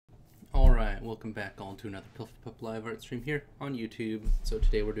Alright, welcome back all to another Pilferpup live art stream here on YouTube. So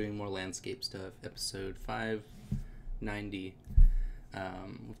today we're doing more landscape stuff, episode 590.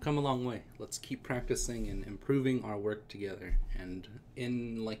 We've come a long way. Let's keep practicing and improving our work together. And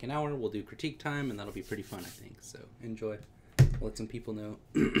in like an hour we'll do critique time, and that'll be pretty fun, I think. So enjoy. Let some people know.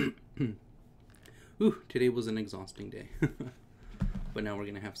 Ooh, today was an exhausting day. But now we're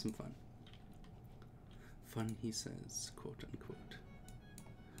gonna have some fun. Fun, he says, quote unquote.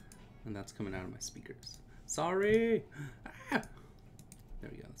 And that's coming out of my speakers. Sorry! Ah!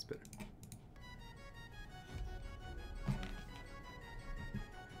 There we go, that's better.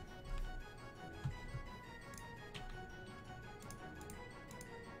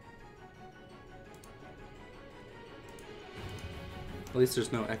 At least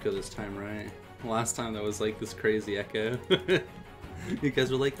there's no echo this time, right? Last time there was like this crazy echo. You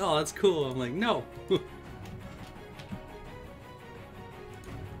guys were like, oh, that's cool. I'm like, no!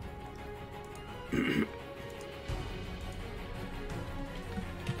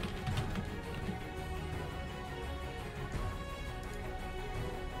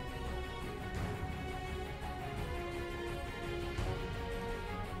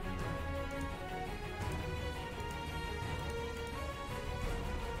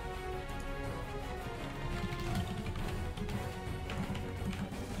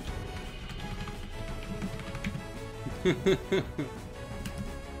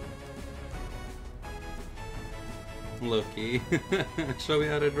 Loki, show me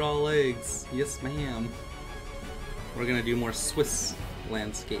how to draw legs. Yes, ma'am. We're gonna do more Swiss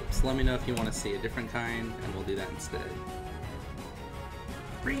landscapes. Let me know if you want to see a different kind, and we'll do that instead.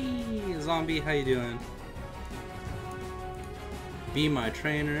 Free zombie, how you doing? Be my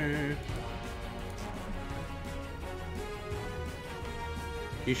trainer.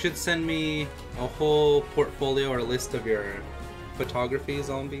 You should send me a whole portfolio or a list of your photography,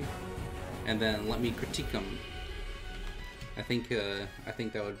 zombie, and then let me critique them. I think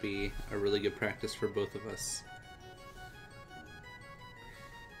that would be a really good practice for both of us.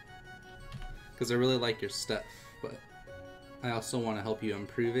 Because I really like your stuff, but I also want to help you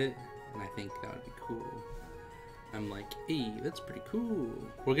improve it, and I think that would be cool. I'm like, hey, that's pretty cool.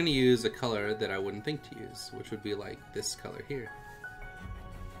 We're gonna use a color that I wouldn't think to use, which would be like this color here.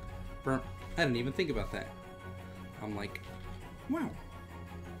 I didn't even think about that. I'm like, wow.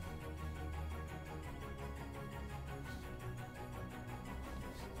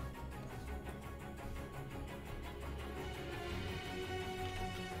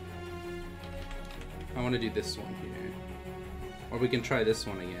 I want to do this one here. Or we can try this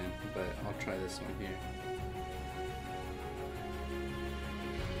one again, but I'll try this one here.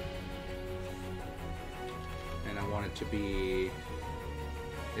 And I want it to be,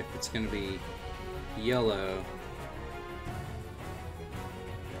 if it's going to be yellow,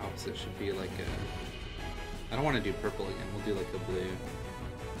 the opposite should be like a, I don't want to do purple again, we'll do like a blue.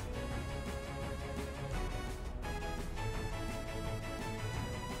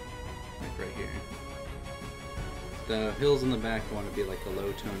 Like right here. The hills in the back want to be like a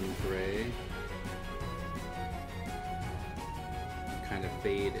low tone gray. Kind of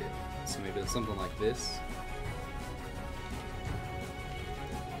faded. So maybe something like this.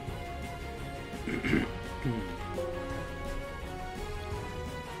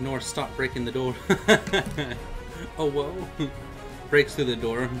 Nor stop breaking the door. Oh whoa! Breaks through the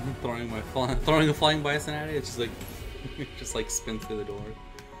door, throwing a flying bison at it. It's just like, just like spin through the door.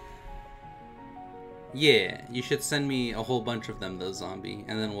 Yeah, you should send me a whole bunch of them, though, zombie,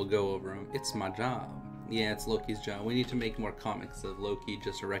 and then we'll go over them. It's my job. Yeah, it's Loki's job. We need to make more comics of Loki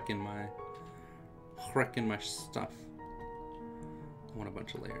just wrecking my stuff. I want a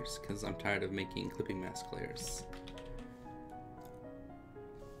bunch of layers, because I'm tired of making clipping mask layers.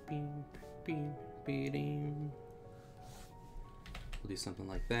 We'll do something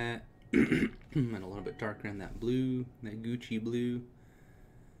like that. And a little bit darker in that blue, that Gucci blue.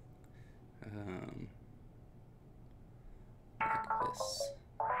 Like this.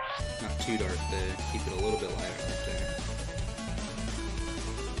 Not too dark there. Keep it a little bit lighter right there.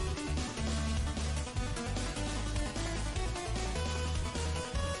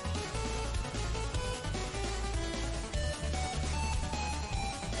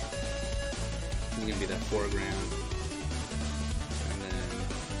 It's gonna be that foreground, and then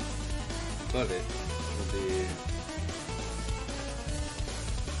above it we'll do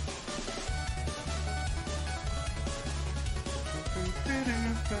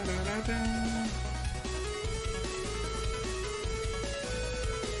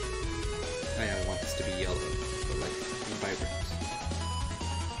I want this to be yellow, but like vibrant.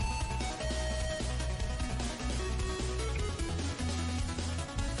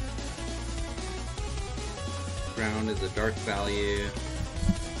 Ground is a dark value.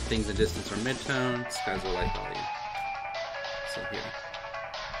 Things in distance are mid-tone. Skies are light value. So here.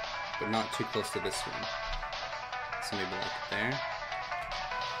 But not too close to this one. So maybe like there.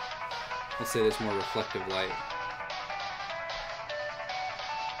 Let's say there's more reflective light.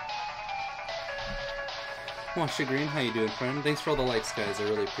 Washa Green, how you doing, friend? Thanks for all the likes, guys. I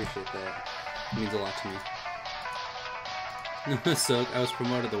really appreciate that. It means a lot to me. So, I was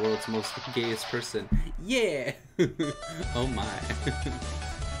promoted the world's most gayest person. Yeah! Oh my.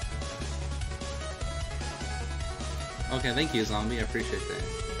 Okay, thank you, Zombie. I appreciate that.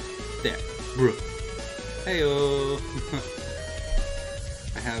 There. Bro. Heyo!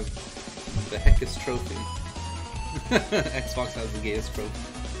 I have the heckest trophy. Xbox has the gayest trophy.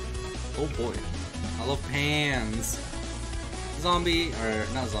 Oh boy. I love pans. Zombie, or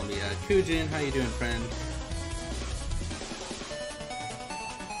not zombie, Kujin, how you doing, friend?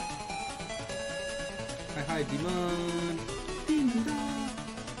 Hi, Demon.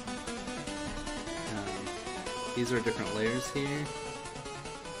 These are different layers here.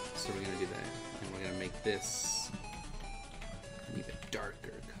 So we're gonna do that. And we're gonna make this an even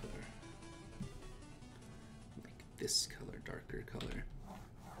darker color. Make this color darker color.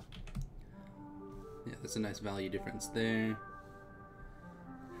 Yeah, that's a nice value difference there.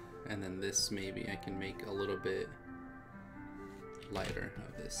 And then this maybe I can make a little bit lighter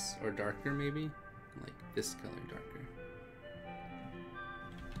of this. Or darker maybe? Like this color darker.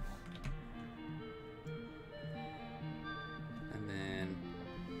 And then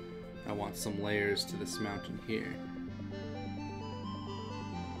I want some layers to this mountain here.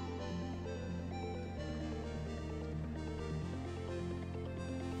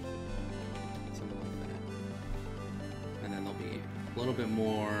 Something like that. And then there'll be a little bit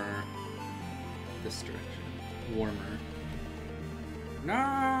more this direction. Warmer.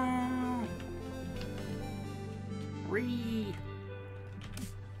 No! Ree!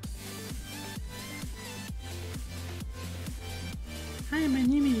 Hi, my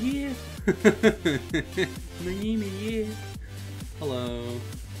name is Ye. My name is Ye. Hello.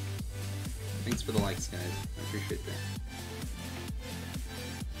 Thanks for the likes, guys. I appreciate that.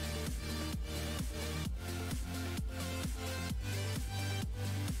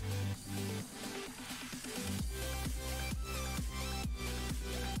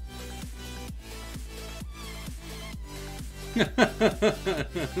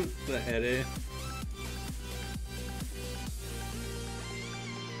 The edit.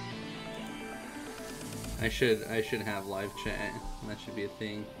 I should have live chat. That should be a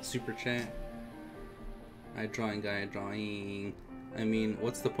thing. Super chat. I drawing. I mean,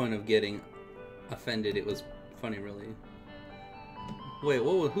 what's the point of getting offended? It was funny, really. Wait,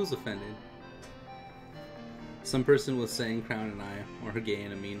 who's offended? Some person was saying Crown and I are gay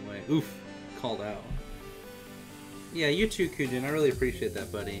in a mean way. Oof, called out. Yeah, you too, Kujin. I really appreciate that,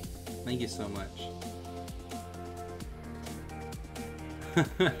 buddy. Thank you so much.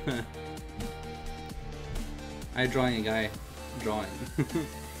 I drawing a guy drawing.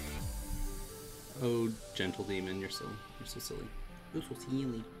 Oh, gentle demon, you're so silly. You're so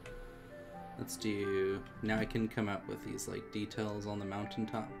silly. Let's do. Now I can come up with these like details on the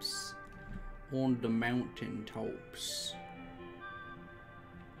mountaintops. On the mountaintops.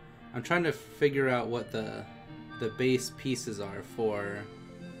 I'm trying to figure out what the base pieces are for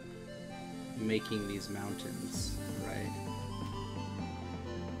making these mountains, right?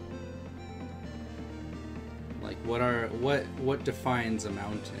 Like what defines a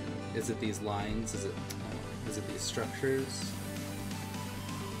mountain? Is it these lines? Is it these structures?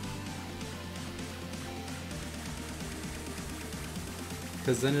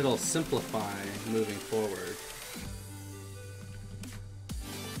 Because then it'll simplify moving forward.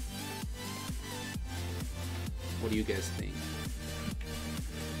 What do you guys think?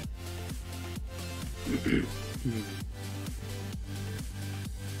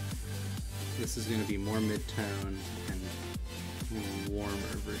 This is going to be more mid-tone and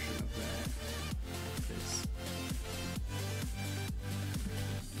warmer version of that. This.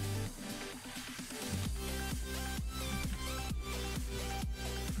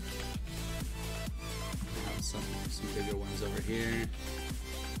 Have some bigger ones over here,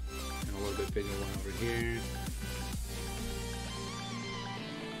 and a little bit bigger one over here.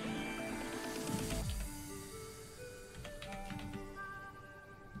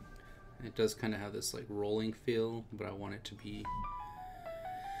 It does kind of have this like rolling feel, but I want it to be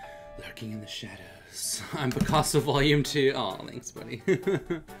lurking in the shadows. I'm Picasso Volume 2. Oh, thanks, buddy.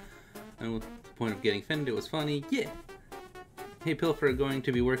 And with the point of getting offended, it was funny. Yeah. Hey, Pilfer, going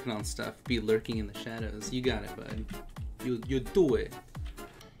to be working on stuff. Be lurking in the shadows. You got it, bud. You do it.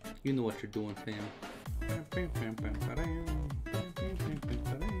 You know what you're doing, fam.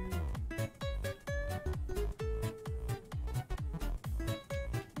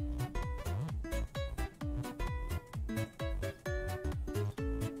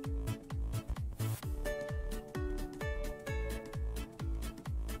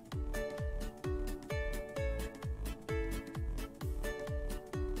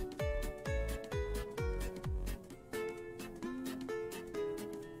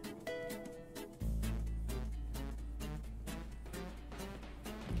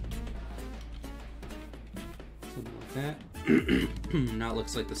 Something like that. Now it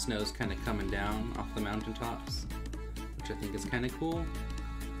looks like the snow's kind of coming down off the mountaintops, which I think is kind of cool.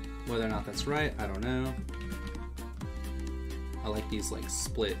 Whether or not that's right, I don't know. I like these like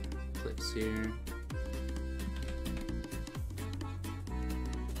split clips here.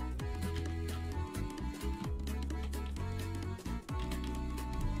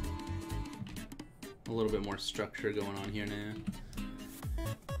 A little bit more structure going on here now.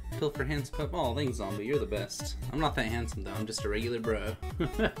 Pilferpup. Oh, thanks, Zombie. You're the best. I'm not that handsome, though. I'm just a regular bro.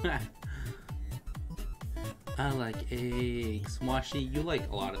 I like eggs. Washi, you like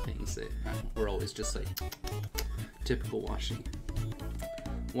a lot of things that we're always just like typical Washi.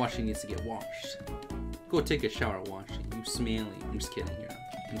 Washi needs to get washed. Go take a shower, Washi. You smelly. I'm just kidding here.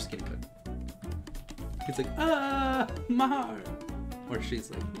 I'm just kidding, but he's like, ah, my heart. Or she's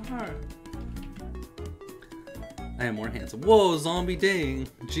like, my heart. I am more handsome. Whoa, Zombie, dang.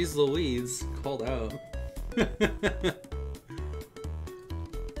 Jeez Louise. Called out.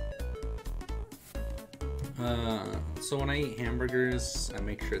 So when I eat hamburgers, I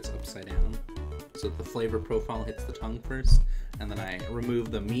make sure it's upside down. So the flavor profile hits the tongue first, and then I remove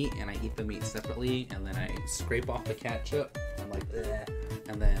the meat and I eat the meat separately, and then I scrape off the ketchup. I'm like, ugh.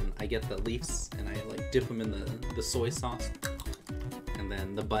 And then I get the leaves and I like dip them in the soy sauce, and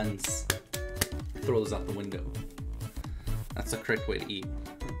then the buns, throw those out the window. That's the correct way to eat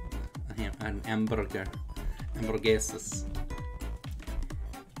an hamburger. Hamburguesas.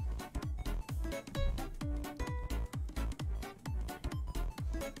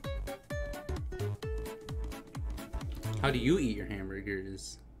 How do you eat your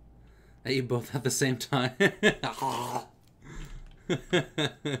hamburgers? I eat both at the same time.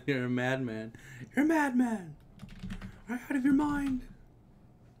 You're a madman. You're a madman. Are you out of your mind?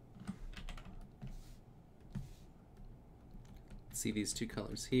 See these two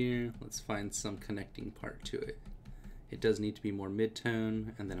colors here. Let's find some connecting part to it. It does need to be more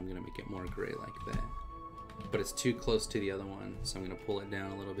mid-tone, and then I'm gonna make it more gray like that. But it's too close to the other one, so I'm gonna pull it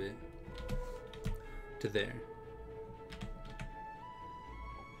down a little bit to there.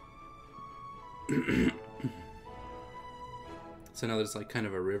 So now there's like kind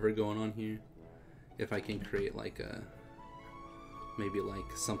of a river going on here. If I can create like a, maybe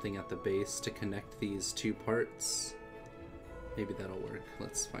like something at the base to connect these two parts, maybe that'll work.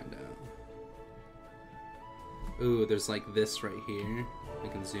 Let's find out. Ooh, there's like this right here. I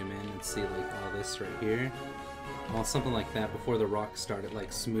can zoom in and see like all this right here. Well, something like that. Before the rocks start, it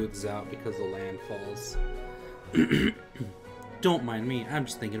like smooths out because the land falls. Don't mind me, I'm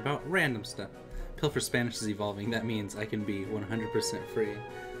just thinking about random stuff. Pilfer Spanish is evolving. That means I can be 100% free.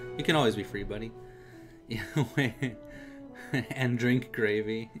 You can always be free, buddy. Yeah, wait. And drink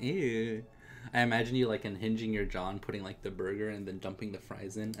gravy. Ew. I imagine you like unhinging your jaw and putting like the burger and then dumping the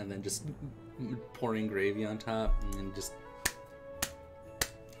fries in and then just pouring gravy on top and then just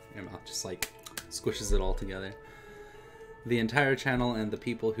your mouth just like squishes it all together. The entire channel and the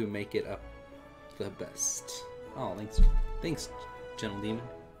people who make it up the best. Oh, thanks, Gentle Demon.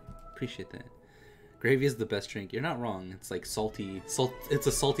 Appreciate that. Gravy is the best drink. You're not wrong. It's like salty. It's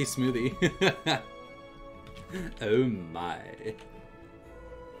a salty smoothie. Oh my.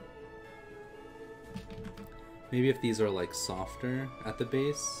 Maybe if these are like softer at the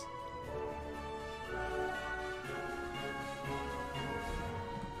base.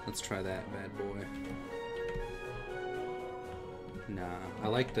 Let's try that bad boy. Nah, I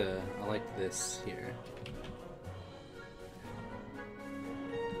like this here.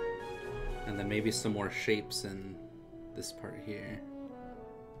 And then maybe some more shapes in this part here.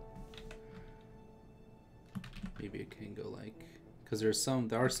 Maybe it can go like, because there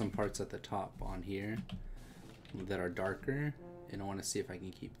are some parts at the top on here that are darker, and I want to see if I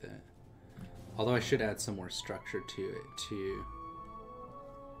can keep that. Although I should add some more structure to it too.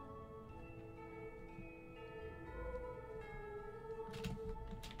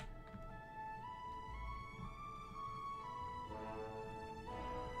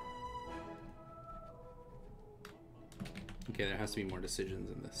 Okay, there has to be more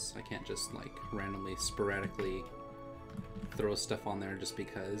decisions in this. I can't just like randomly, sporadically throw stuff on there just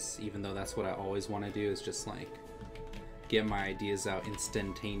because, even though that's what I always want to do, is just like get my ideas out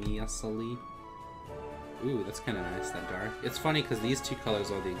instantaneously. Ooh, that's kind of nice, that dark. It's funny because these two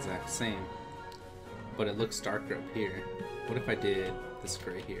colors are the exact same, but it looks darker up here. What if I did this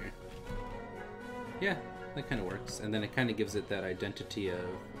gray here? Yeah, that kind of works. And then it kind of gives it that identity of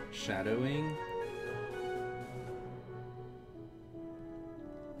shadowing.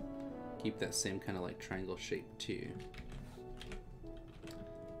 Keep that same kind of like triangle shape too.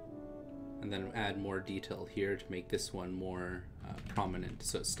 And then add more detail here to make this one more prominent,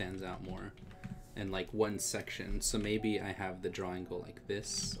 so it stands out more in like one section. So maybe I have the drawing go like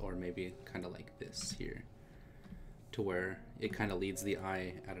this, or maybe kind of like this here, to where it kind of leads the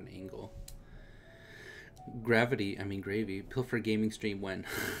eye at an angle. Gravy, Pilfer gaming stream when?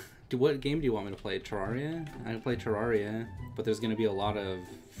 What game do you want me to play? Terraria? I can play Terraria, but there's going to be a lot of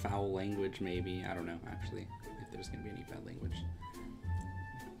foul language maybe. I don't know, actually, if there's going to be any bad language.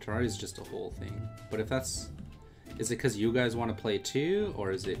 Terraria is just a whole thing. But if that's... Is it because you guys want to play too,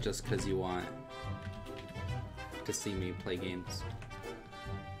 or is it just because you want to see me play games?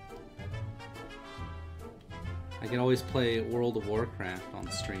 I can always play World of Warcraft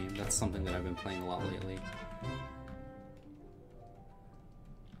on stream. That's something that I've been playing a lot lately.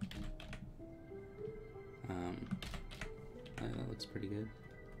 That looks pretty good.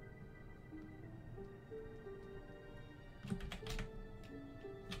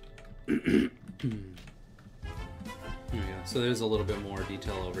 There we go. So there's a little bit more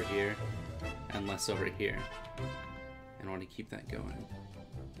detail over here and less over here. And I want to keep that going.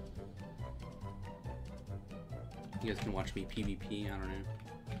 You guys can watch me PvP, I don't know.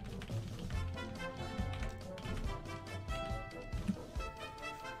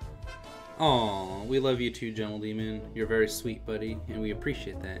 Aw, we love you too, Gentle Demon. You're very sweet, buddy, and we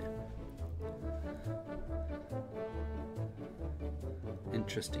appreciate that.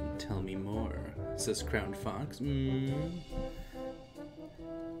 Interesting, tell me more, says Crown Fox.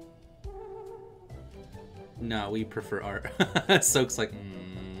 No, we prefer art. Soak's like,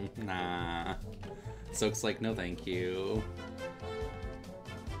 nah. Soak's like, no thank you.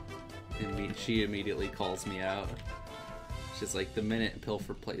 And she immediately calls me out. She's like, the minute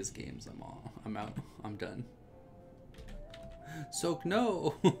Pilfer plays games, I'm out. I'm done. Soak,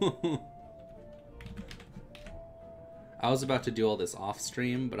 no! I was about to do all this off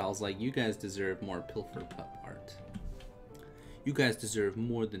stream, but I was like, you guys deserve more Pilferpup art. You guys deserve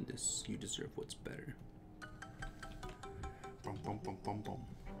more than this. You deserve what's better. Bum, bum, bum, bum, bum.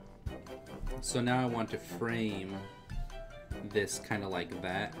 So now I want to frame this kind of like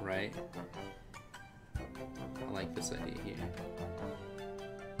that, right? I like this idea here.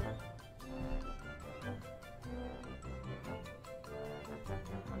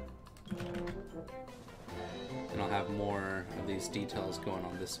 And I'll have more of these details going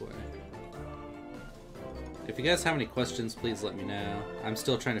on this way. If you guys have any questions, please let me know. I'm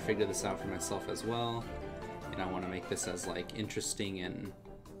still trying to figure this out for myself as well. And I want to make this as like interesting and,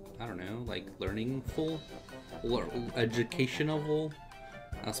 I don't know, like learningful, educational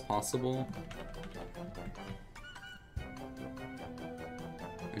as possible.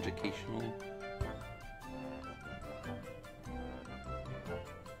 Educational.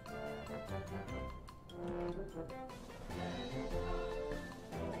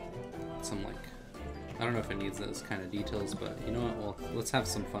 Some like, I don't know if it needs those kind of details, but you know what, well, let's have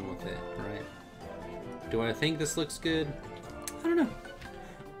some fun with it, right? Do I think this looks good? I don't know.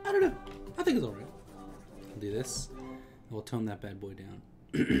 I don't know. I think it's alright. I'll do this. We'll tone that bad boy down.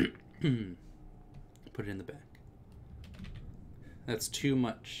 Put it in the back. That's too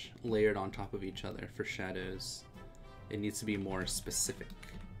much layered on top of each other for shadows. It needs to be more specific.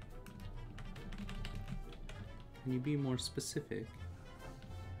 Can you be more specific?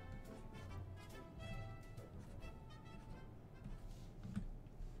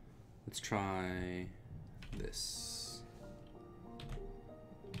 Let's try this.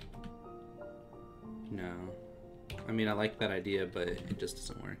 No. I mean, I like that idea, but it just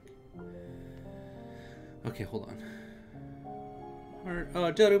doesn't work. Okay, hold on.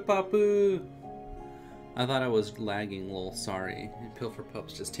 Oh, Jarupapu! I thought I was lagging, lol, sorry.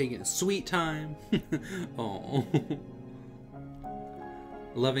 Pilferpup's just taking a sweet time. Oh.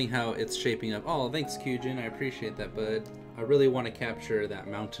 Loving how it's shaping up. Oh, thanks, Kyujin, I appreciate that, bud. I really want to capture that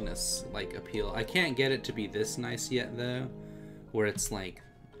mountainous, like, appeal. I can't get it to be this nice yet, though, where it's, like,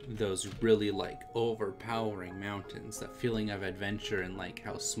 those really, like, overpowering mountains. That feeling of adventure and, like,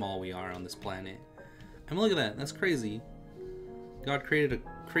 how small we are on this planet. I mean, look at that. That's crazy. God created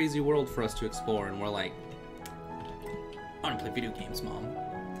a crazy world for us to explore, and we're like, I want to play video games, Mom.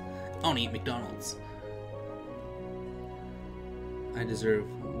 I want to eat McDonald's. I deserve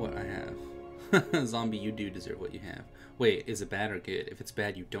what I have. Zombie, you do deserve what you have. Wait, is it bad or good? If it's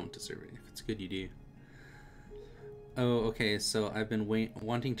bad, you don't deserve it. If it's good, you do. Oh, okay, so I've been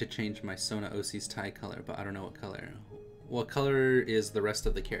wanting to change my Sona OC's tie color, but I don't know what color. What color is the rest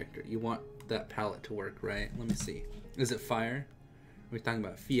of the character? You want that palette to work, right? Let me see. Is it fire? We're talking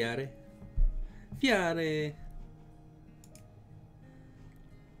about Fiare? Fiare!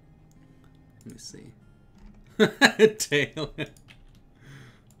 Let me see. Tail.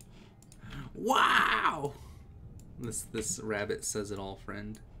 Wow! This rabbit says it all,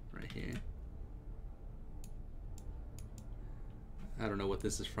 friend. Right here. I don't know what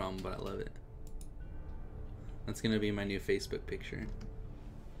this is from, but I love it. That's gonna be my new Facebook picture.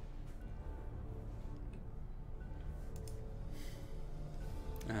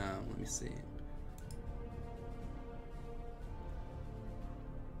 Let me see.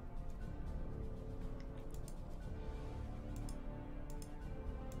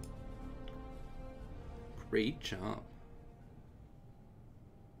 Great job.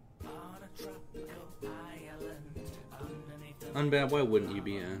 Unbad, why wouldn't you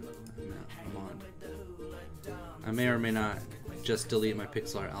be a mod? I may or may not just delete my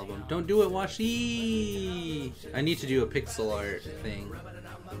pixel art album. Don't do it, Washi! I need to do a pixel art thing.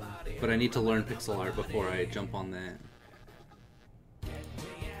 But I need to learn pixel art before I jump on that.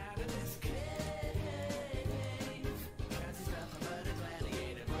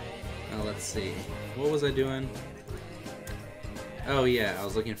 Now let's see. What was I doing? Oh yeah, I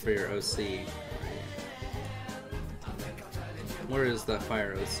was looking for your OC. Where is the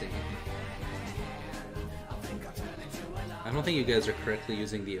fire OC? I don't think you guys are correctly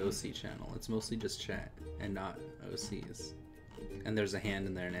using the OC channel. It's mostly just chat and not OCs. And there's a hand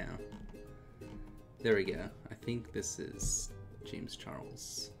in there now. There we go. I think this is James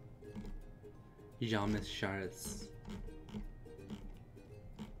Charles. James Charles.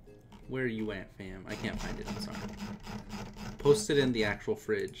 Where are you at, fam? I can't find it, I'm sorry. Post it in the actual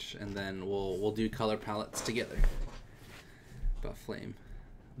fridge and then we'll do color palettes together. About Flame.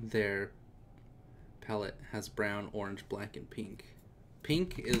 Their palette has brown, orange, black, and pink.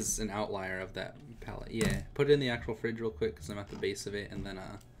 Pink is an outlier of that palette. Yeah, put it in the actual fridge real quick because I'm at the base of it, and then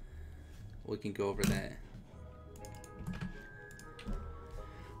we can go over that.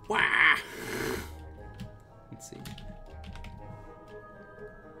 Wah! Let's see.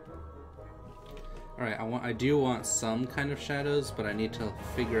 All right, I do want some kind of shadows, but I need to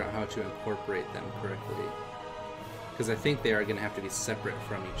figure out how to incorporate them correctly. Because I think they are going to have to be separate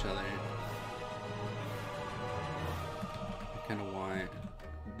from each other. I kind of want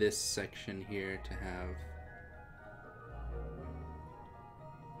this section here to have...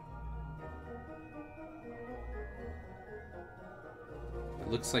 It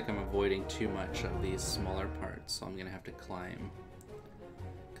looks like I'm avoiding too much of these smaller parts, so I'm going to have to climb.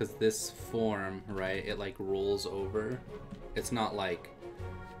 Because this form, right, it like rolls over. It's not like...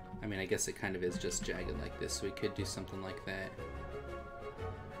 I mean, I guess it kind of is just jagged like this, so we could do something like that.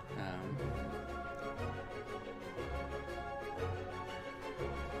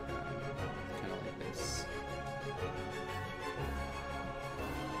 Kind of like this.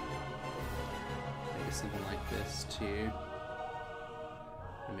 Maybe something like this too.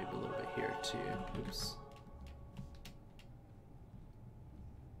 And maybe a little bit here too. Oops.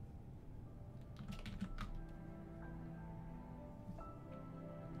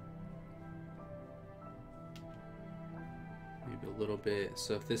 A little bit.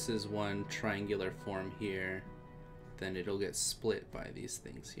 So if this is one triangular form here, then it'll get split by these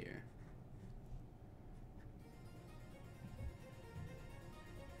things here.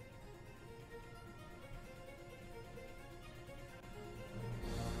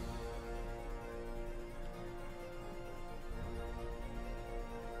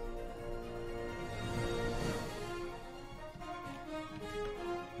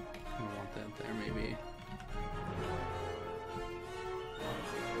 I don't want that there, maybe.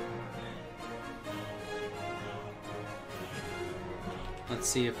 Let's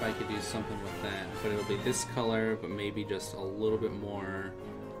see if I could do something with that, but it'll be this color, but maybe just a little bit more.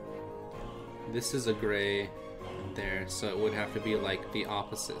 This is a gray there, so it would have to be like the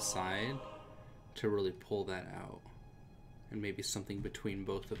opposite side to really pull that out. And maybe something between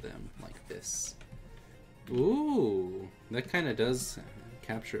both of them, like this. Ooh, that kind of does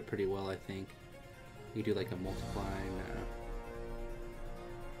capture it pretty well, I think. You do like a multiply now.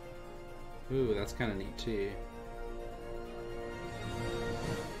 Ooh, that's kind of neat too.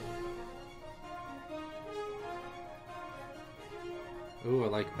 Ooh, I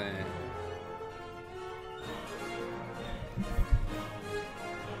like that.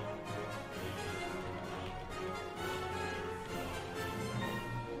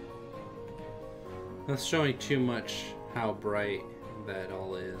 That's showing too much how bright that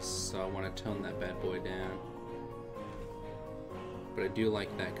all is, so I want to tone that bad boy down. But I do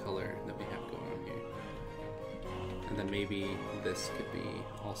like that color that we have going on here. And then maybe this could be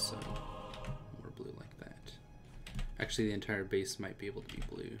also more blue like that. Actually, the entire base might be able to be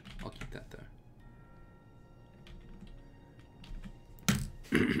blue. I'll keep that though.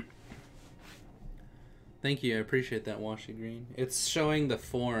 Thank you, I appreciate that, Washy Green. It's showing the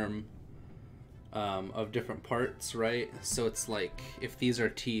form of different parts, right? So it's like, if these are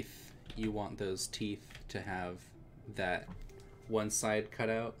teeth, you want those teeth to have that one side cut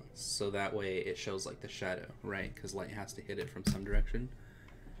out, so that way it shows like the shadow, right? Because light has to hit it from some direction.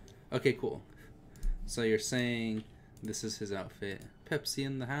 Okay, cool. So you're saying this is his outfit. Pepsi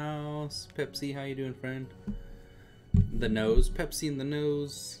in the house. Pepsi, how you doing, friend? The nose. Pepsi in the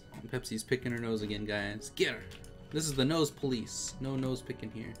nose. Pepsi's picking her nose again, guys. Get her. This is the nose police. No nose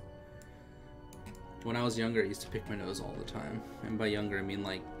picking here. When I was younger, I used to pick my nose all the time. And by younger, I mean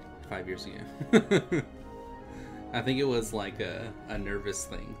like 5 years ago. I think it was like a nervous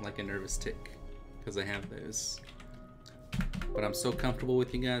thing, like a nervous tick, because I have those. But I'm so comfortable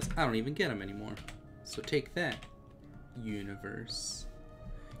with you guys, I don't even get them anymore. So take that, universe.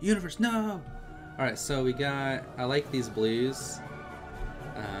 Universe, no! Alright, so we got, I like these blues.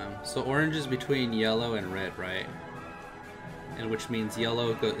 So orange is between yellow and red, right? And which means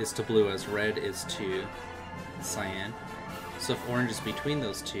yellow is to blue as red is to cyan. So if orange is between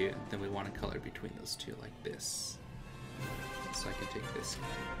those two, then we want to color between those two like this. So I can take this.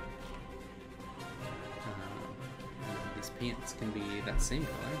 These pants can be that same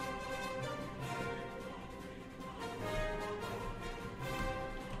color.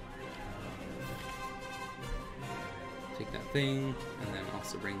 Take that thing, and then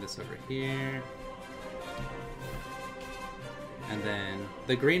also bring this over here. And then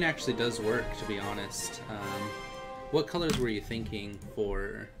the green actually does work, to be honest. What colors were you thinking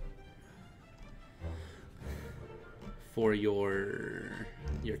for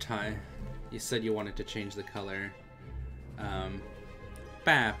your tie? You said you wanted to change the color.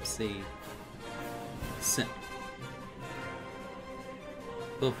 Babsy.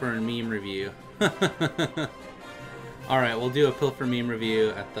 Pilfer and meme review. Alright, we'll do a Pilfer meme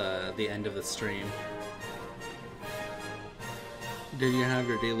review at the end of the stream. Did you have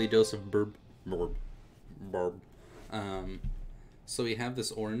your daily dose of burb? So we have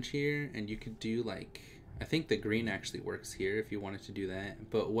this orange here, and you could do like, I think the green actually works here if you wanted to do that.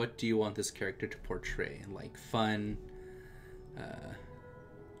 But what do you want this character to portray? Like fun,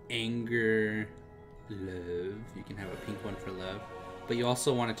 anger, love. You can have a pink one for love. But you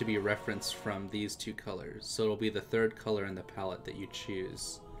also want it to be referenced from these two colors. So it'll be the third color in the palette that you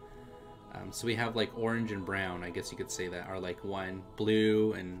choose. So we have like orange and brown, I guess you could say that, are like one.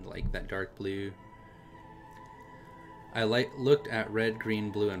 Blue and like that dark blue. I looked at red, green,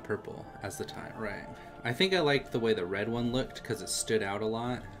 blue, and purple as the tie, right. I think I liked the way the red one looked because it stood out a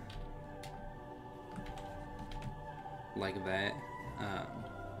lot. Like that.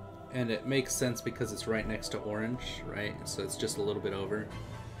 And it makes sense because it's right next to orange, right? So it's just a little bit over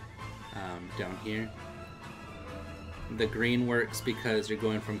down here. The green works because you're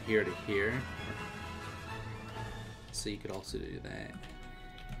going from here to here. So you could also do that.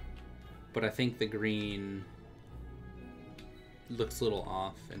 But I think the green looks a little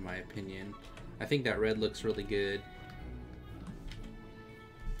off in my opinion. I think that red looks really good.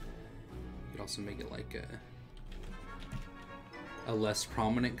 You could also make it like a less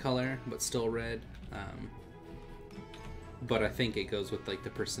prominent color, but still red. But I think it goes with like the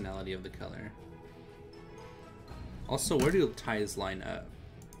personality of the color. Also, where do ties line up?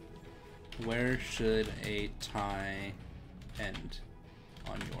 Where should a tie end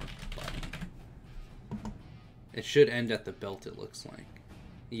on your body? It should end at the belt, it looks like.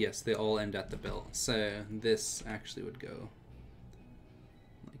 Yes, they all end at the belt. So this actually would go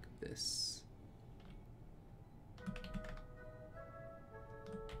like this.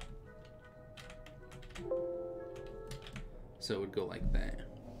 So it would go like that.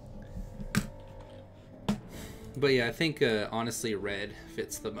 But yeah, I think honestly red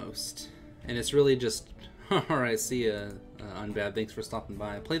fits the most. And it's really just... Alright, see ya, Unbab. Thanks for stopping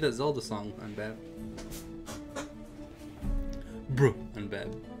by. Play that Zelda song, Unbab. Bro,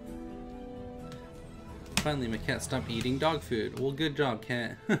 Unbab. Finally, my cat stopped eating dog food. Well, good job,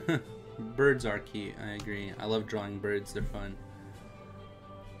 cat. Birds are cute, I agree. I love drawing birds, they're fun.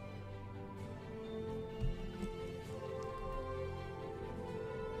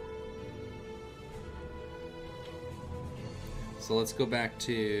 So let's go back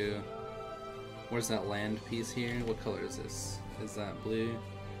to, where's that land piece here? What color is this? Is that blue?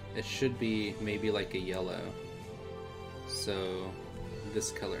 it should be maybe like a yellow. So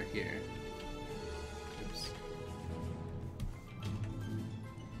this color here. Oops.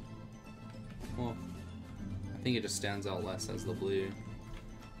 Well, I think it just stands out less as the blue.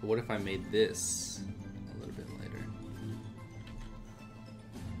 But what if I made this a little bit lighter?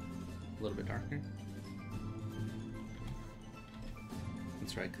 A little bit darker?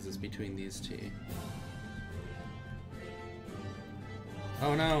 That's right, because it's between these two.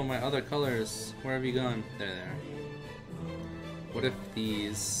 Oh no, my other colors! Where have you gone? There they are. What if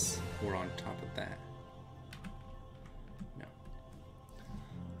these were on top of that? No.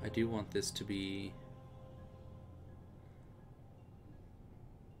 I do want this to be...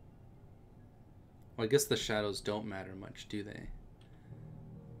 Well, I guess the shadows don't matter much, do they?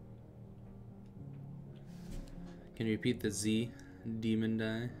 Can you repeat the Z? Demon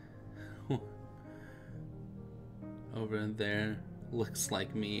die? Over there. Looks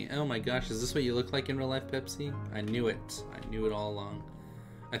like me. Oh my gosh, is this what you look like in real life, Pepsi? I knew it. I knew it all along.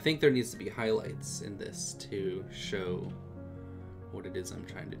 I think there needs to be highlights in this to show what it is I'm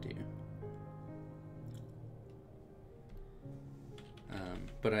trying to do.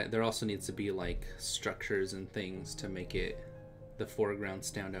 But there also needs to be like structures and things to make the foreground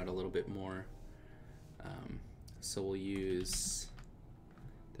stand out a little bit more. So we'll use,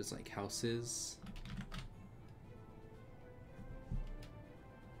 there's like houses.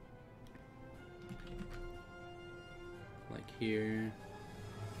 Like here.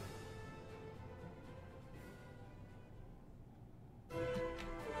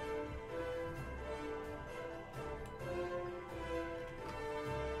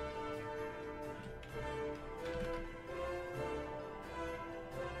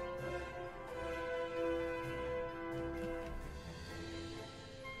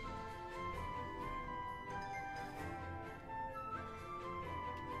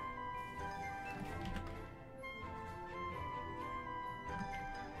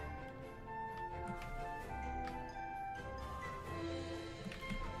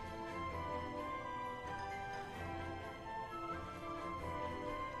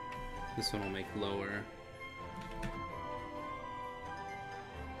 This one will make lower.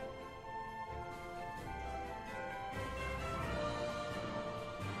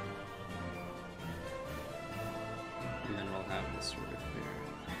 And then we'll have this sort of here.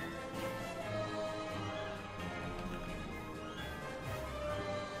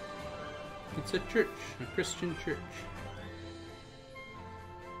 It's a church, a Christian church.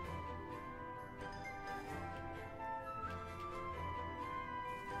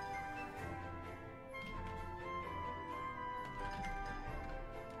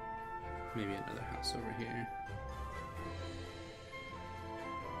 Maybe another house over here.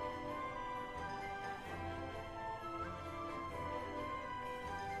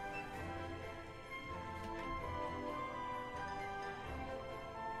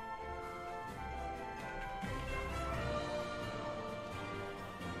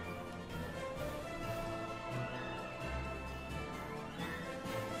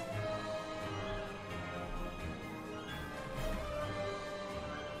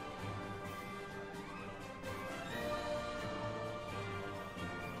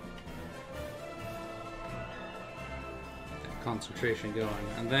 Concentration going,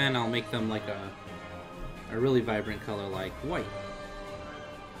 and then I'll make them like a really vibrant color like white.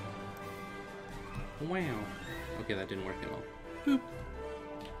 Wow. Okay, that didn't work at all. Boop.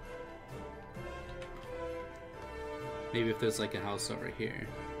 Maybe if there's like a house over here,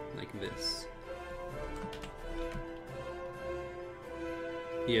 like this.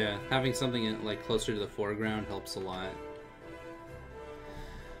 Yeah, having something like closer to the foreground helps a lot.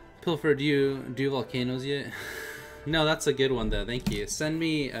 Pilfer, do you do volcanoes yet? No, that's a good one though, thank you. Send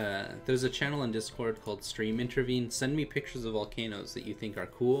me, there's a channel on Discord called Stream Intervene. Send me pictures of volcanoes that you think are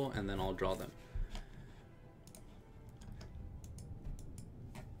cool, and then I'll draw them.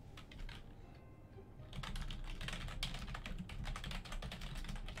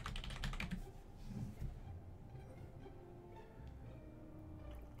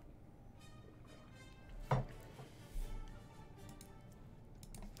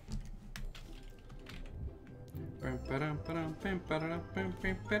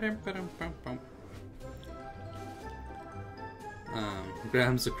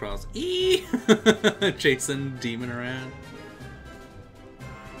 Grabs across. Eee! Chasing demon around.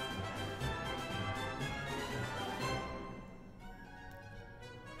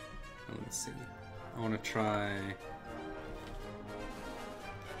 Let's see. I want to try.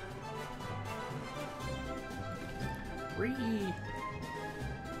 Free.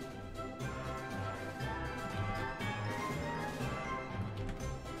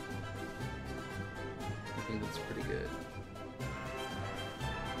 think that's pretty good.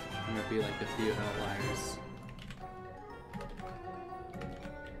 There might be like a few outliers.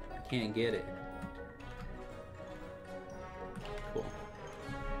 I can't get it. Cool.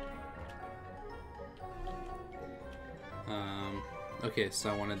 Okay, so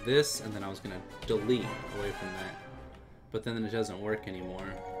I wanted this, and then I was gonna delete away from that. But then it doesn't work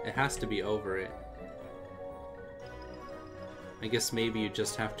anymore. It has to be over it. I guess maybe you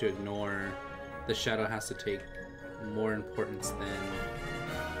just have to ignore the shadow has to take more importance than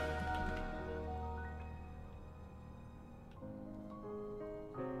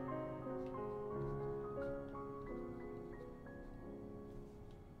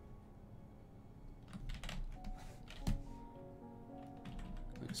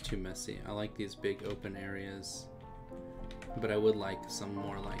looks too messy. I like these big open areas, but I would like some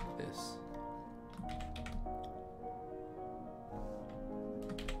more like this.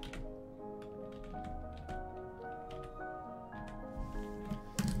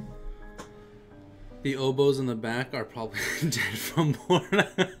 The oboes in the back are probably dead from born.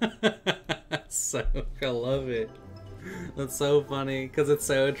 So I love it. That's so funny because it's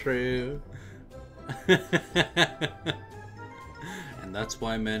so true. And that's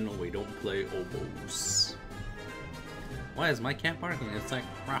why, men, we don't play oboes. Why is my cat barking? It's like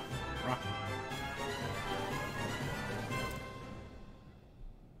rah, rah.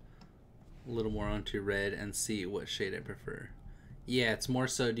 A little more onto red and see what shade I prefer. Yeah, it's more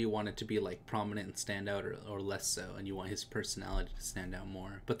so do you want it to be like prominent and stand out or less so, and you want his personality to stand out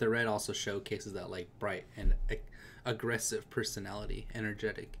more. But the red also showcases that like bright and aggressive personality,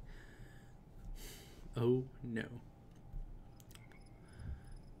 energetic. Oh no.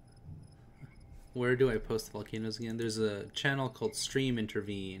 Where do I post the volcanoes again? There's a channel called Stream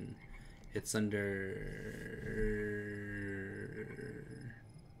Intervene. It's under...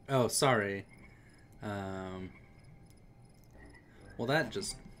 Oh, sorry. Well, that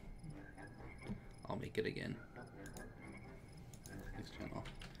just... I'll make it again. Next channel.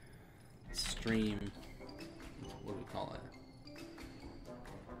 Stream... What do we call it?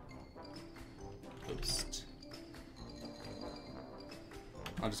 Post.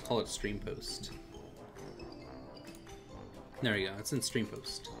 I'll just call it Stream Post. There we go. It's in Stream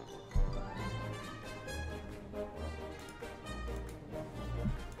Post.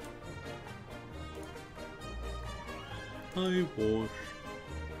 Hi, wash.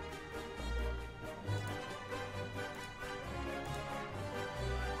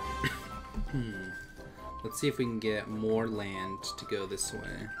 Let's see if we can get more land to go this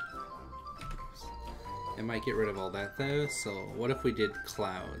way. It might get rid of all that though, so what if we did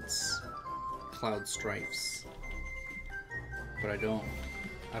clouds? Cloud stripes. But I don't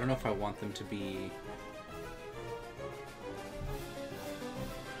know if I want them to be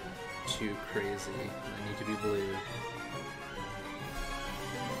too crazy. They need to be blue.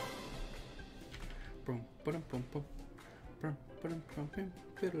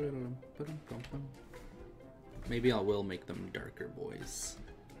 Maybe I will make them darker boys.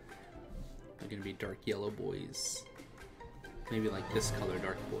 They're gonna be dark yellow boys. Maybe like this color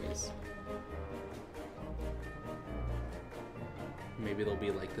dark boys. Maybe they'll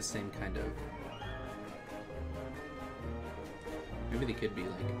be like the same kind of... Maybe they could be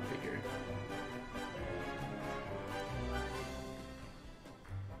like bigger.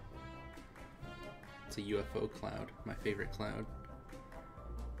 It's a UFO cloud, my favorite cloud.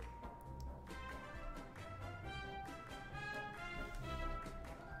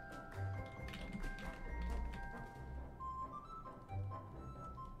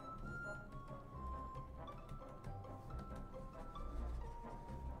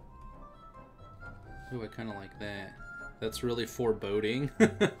 Ooh, I kind of like that. That's really foreboding.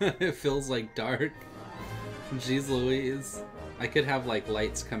 It feels like dark. Jeez Louise. I could have like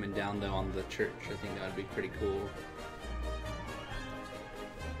lights coming down though on the church. I think that would be pretty cool.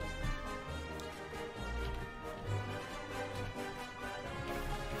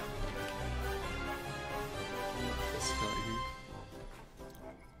 This color here.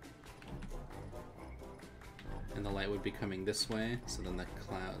 And the light would be coming this way, so then the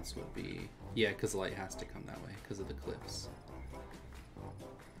clouds would be... Yeah, because the light has to come that way because of the cliffs.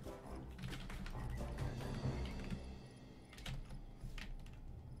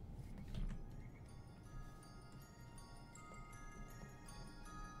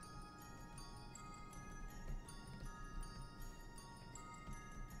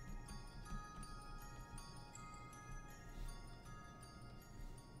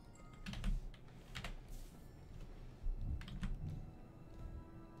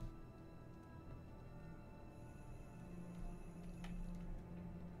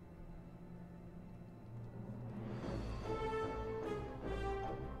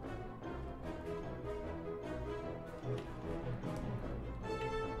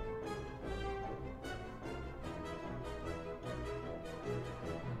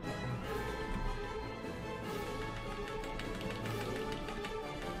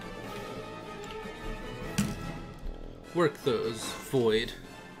 Work those. Void.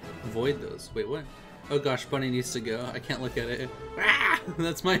 Void those. Wait, what? Oh gosh, Bunny needs to go. I can't look at it. Ah!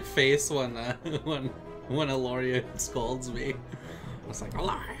 That's my face when Aloria scolds me. I was like,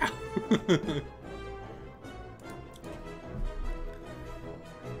 Aloria!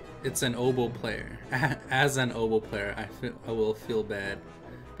 It's an oboe player. As an oboe player, I will feel bad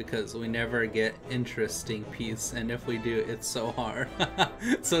because we never get interesting piece, and if we do, it's so hard.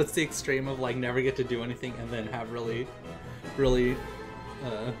 So it's the extreme of like never get to do anything and then have really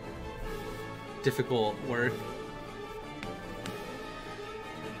difficult work.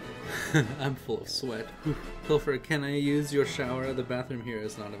 I'm full of sweat. Pilfer, can I use your shower? The bathroom here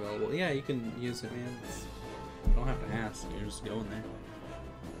is not available. Yeah, you can use it, man. You don't have to ask. You're just going there.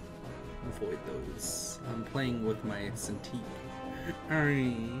 Avoid those. I'm playing with my Cintiq.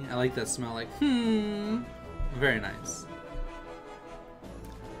 I like that smell. Like, very nice.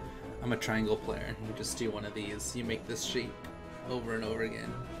 I'm a triangle player. You just do one of these. You make this shape over and over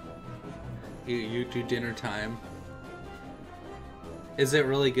again. You do dinner time. Is it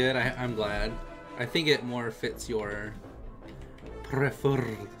really good? I'm glad. I think it more fits your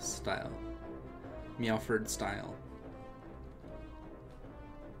preferred style. Meowford style.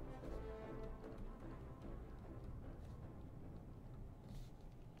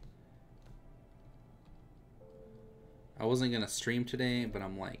 I wasn't gonna stream today, but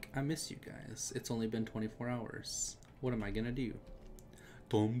I'm like, I miss you guys. It's only been 24 hours. What am I gonna do?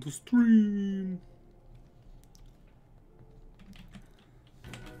 Time to stream!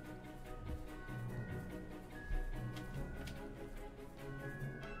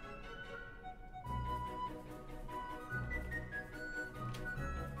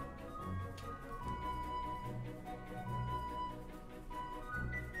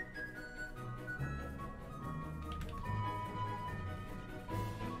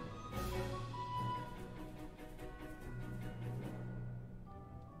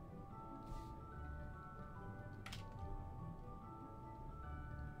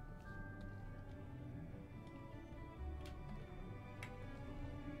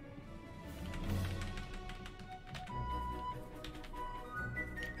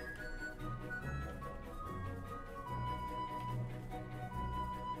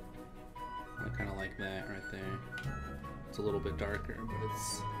 Like that right there. It's a little bit darker, but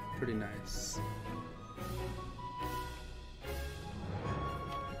it's pretty nice.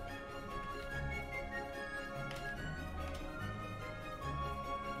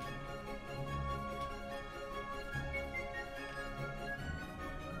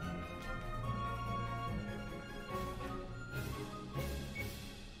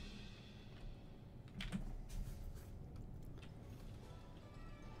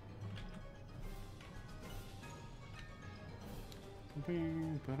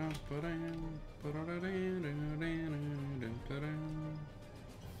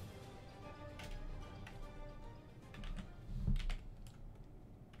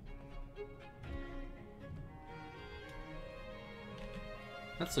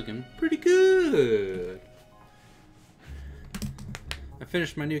 That's looking pretty good. I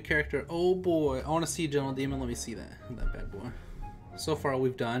finished my new character. Oh boy, I want to see General Demon. Let me see that bad boy. So far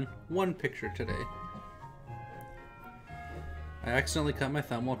we've done one picture today. I accidentally cut my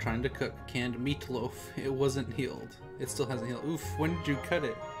thumb while trying to cook canned meatloaf. It wasn't healed. It still hasn't healed. Oof, when did you cut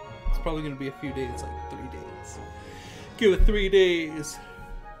it? It's probably going to be a few days, like 3 days. Give it 3 days.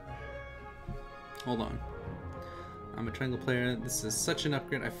 Hold on. I'm a triangle player. This is such an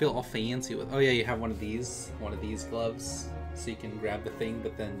upgrade. I feel all fancy with. Oh yeah, you have one of these gloves, so you can grab the thing,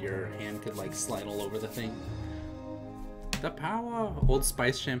 but then your hand could like slide all over the thing. The power. Old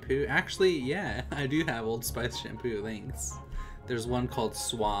Spice shampoo. Actually, yeah, I do have Old Spice shampoo. Thanks. There's one called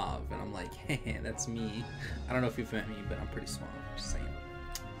Suave, and I'm like, hey, that's me. I don't know if you've met me, but I'm pretty suave. Just saying.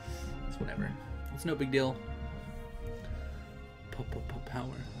 It's whatever. It's no big deal.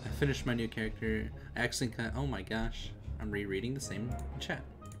 Power. I finished my new character. I actually cut. Oh my gosh. I'm rereading the same chat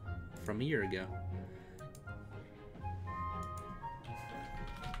from a year ago.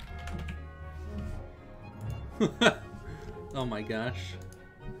 Oh my gosh.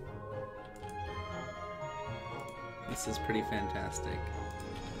 This is pretty fantastic.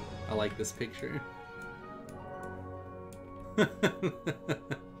 I like this picture.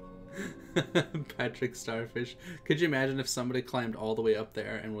 Patrick Starfish. Could you imagine if somebody climbed all the way up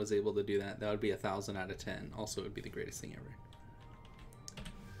there and was able to do that? That would be 1,000 out of 10. Also, it would be the greatest thing ever.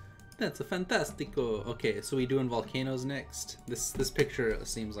 That's a fantastico. Okay, so we doing volcanoes next. This picture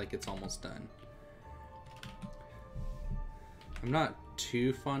seems like it's almost done. I'm not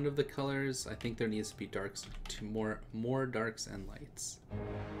too fond of the colors. I think there needs to be darks, more darks and lights.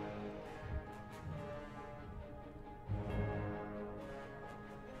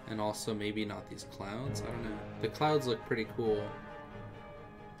 And also maybe not these clouds. I don't know. The clouds look pretty cool,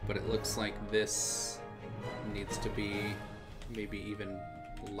 but it looks like this needs to be maybe even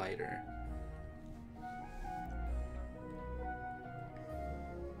lighter.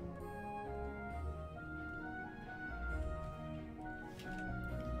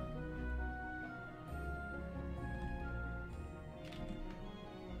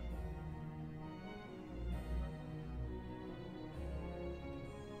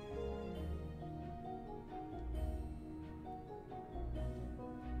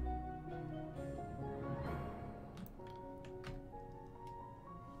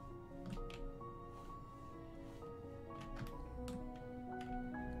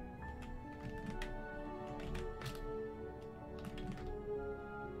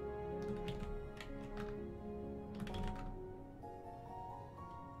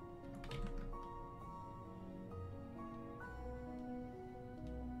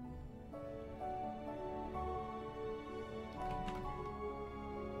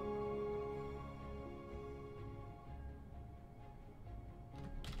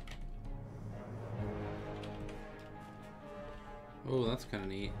 Oh, that's kind of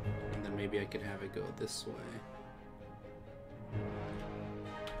neat. And then maybe I could have it go this way.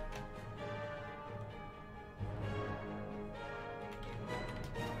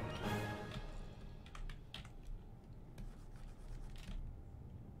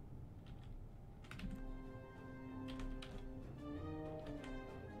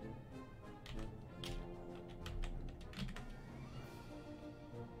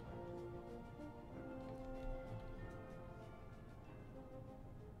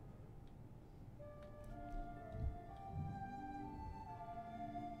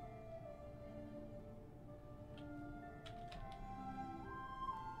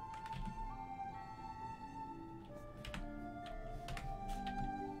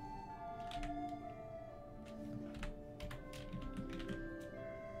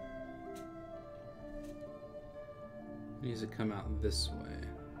 It needs to come out this way.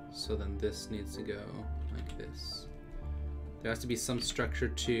 So then this needs to go like this. There has to be some structure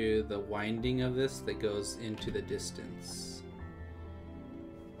to the winding of this that goes into the distance.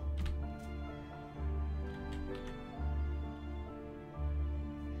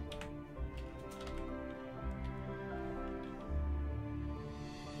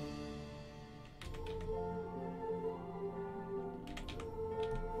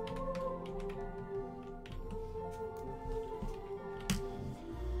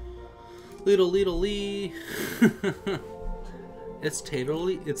 Little Lee. It's Taylor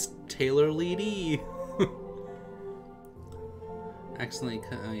Lee. Accidentally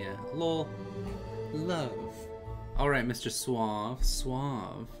cut. Oh yeah. Lol. Love. Alright, Mr. Suave.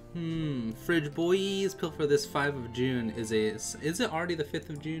 Fridge boys. Pilfer this 5 of June is it already the 5th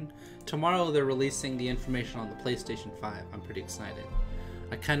of June? Tomorrow they're releasing the information on the PlayStation 5. I'm pretty excited.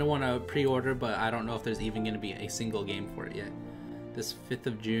 I kinda wanna pre-order, but I don't know if there's even gonna be a single game for it yet. This 5th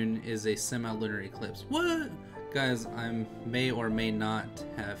of June is a semi-lunar eclipse. What? Guys, I may or may not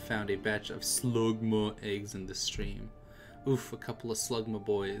have found a batch of slugma eggs in the stream. Oof, a couple of slugma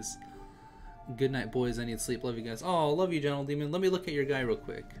boys. Good night, boys. I need sleep. Love you guys. Oh, love you, General Demon. Let me look at your guy real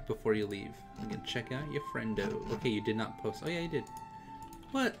quick before you leave. I'm gonna check out your friendo. Okay, you did not post. Oh, yeah, you did.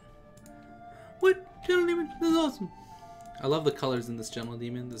 What? What? General Demon? This is awesome. I love the colors in this General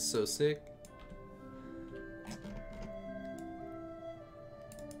Demon. This is so sick.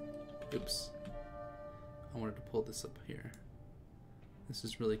 Oops. I wanted to pull this up here. This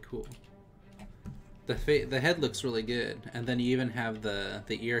is really cool. The head looks really good, and then you even have the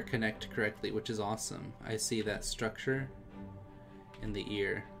ear connect correctly, which is awesome. I see that structure in the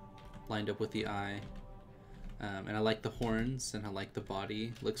ear lined up with the eye. And I like the horns, and I like the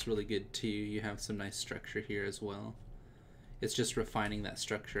body. Looks really good too. You have some nice structure here as well. It's just refining that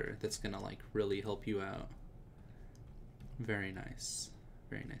structure that's gonna like really help you out. Very nice.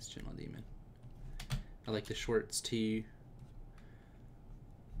 Very nice, General Demon. I like the shorts too.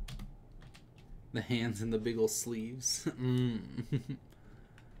 The hands and the big ol' sleeves.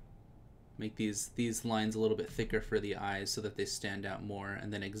 Make these lines a little bit thicker for the eyes so that they stand out more,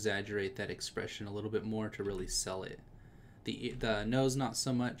 and then exaggerate that expression a little bit more to really sell it. The nose not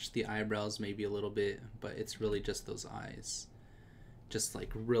so much, the eyebrows maybe a little bit, but it's really just those eyes. Just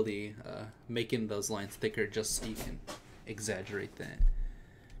like really making those lines thicker just so you can exaggerate that.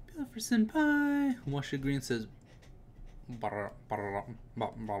 Pilfer Senpai. Washer Green says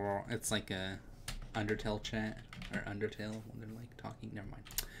it's like a Undertale chat or Undertale when they're like talking. Never mind.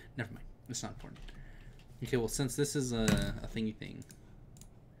 It's not important. Okay, well, since this is a thingy thing,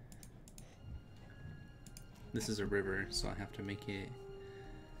 this is a river, so I have to make it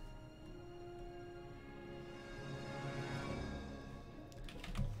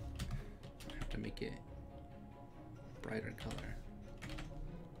make it brighter color.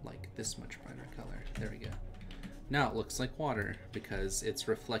 Like this much brighter color. There we go. Now it looks like water because it's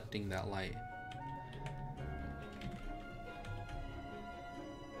reflecting that light.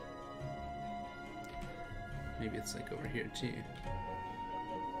 Maybe it's like over here too.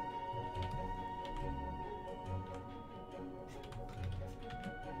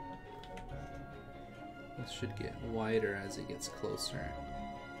 This should get wider as it gets closer.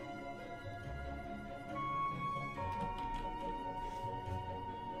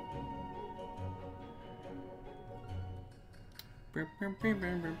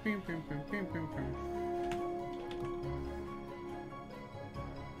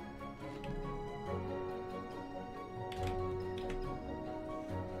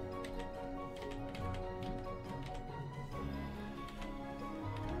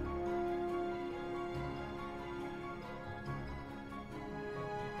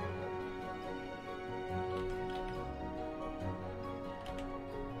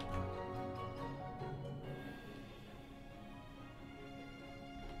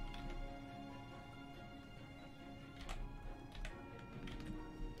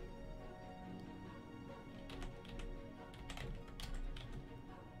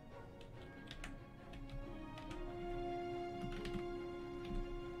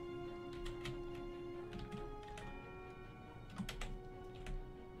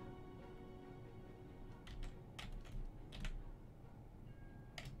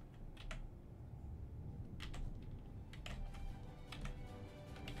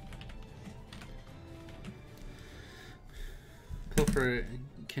 Pilfer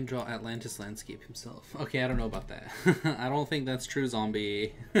can draw Atlantis landscape himself. Okay, I don't know about that. I don't think that's true,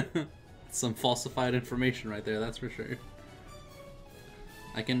 zombie. Some falsified information right there, that's for sure.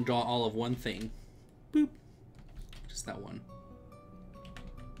 I can draw all of one thing. Boop. Just that one.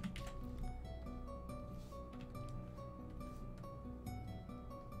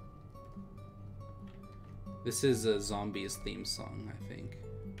 This is a Zombies theme song, I think.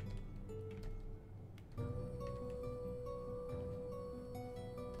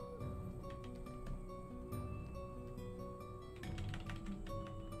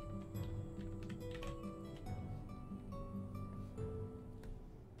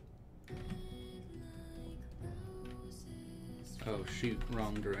 Oh shoot,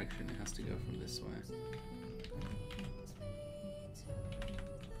 wrong direction. It has to go from this way.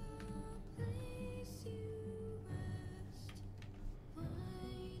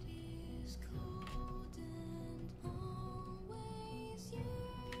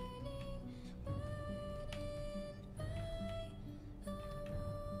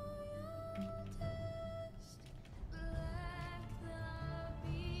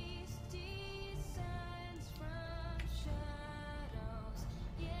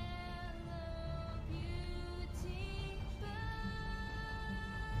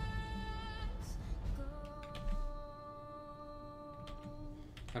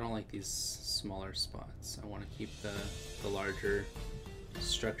 I don't like these smaller spots. I want to keep the larger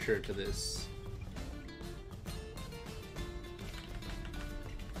structure to this.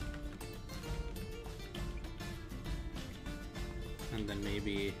 And then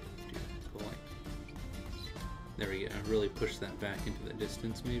maybe go like, there we go, really push that back into the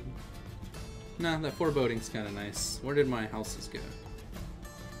distance maybe. Nah, that foreboding's kind of nice. Where did my houses go?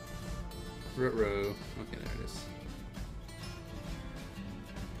 Row. Okay, there it is.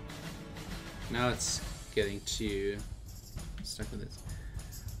 Now it's getting too stuck with this.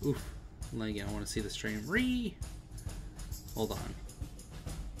 Oof, lagging. I want to see the stream. Hold on.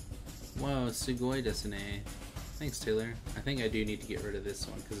 Whoa, sugoi desu ne. Thanks, Taylor. I think I do need to get rid of this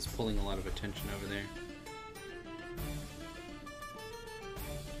one because it's pulling a lot of attention over there.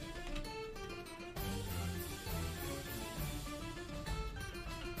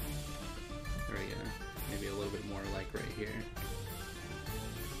 There we go. Maybe a little bit more like right here.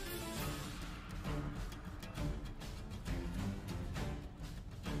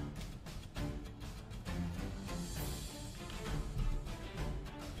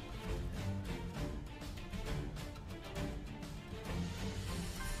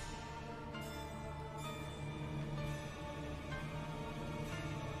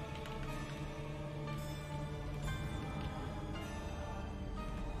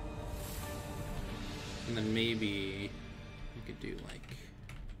 And then maybe we could do like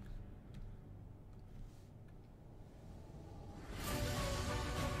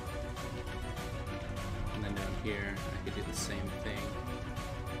and then down here I could do the same thing.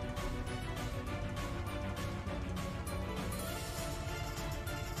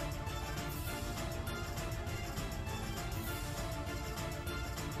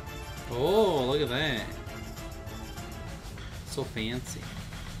 Oh, look at that. So fancy.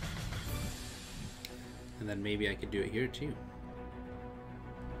 And then maybe I could do it here too.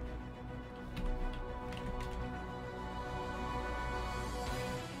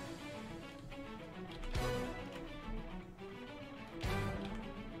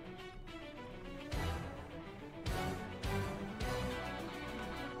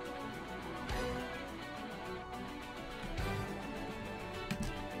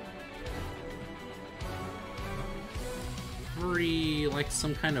 Like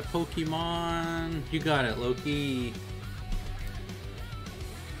some kind of Pokemon. You got it, Loki.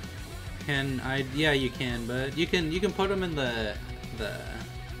 Yeah, you can, but you can put them in the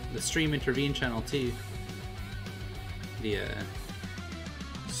stream intervene channel too. The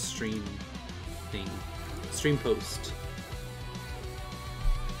stream thing, stream post.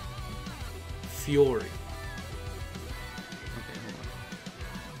 Fury.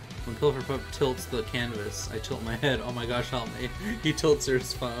 When Pilferpup tilts the canvas, I tilt my head. Oh my gosh, help me. He tilts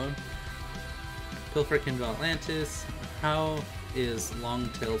his phone. Pilfer can go Atlantis. How is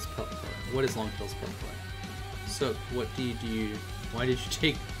Longtail's Pilferpup? What is Longtail's Pilferpup? So, what do you do? Why did you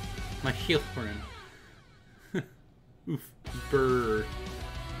take my heal for him? Oof. Brr.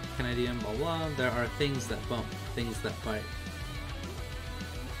 Can I DM blah blah? There are things that bump, things that bite.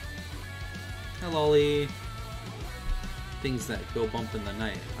 Hello, Lolly. Things that go bump in the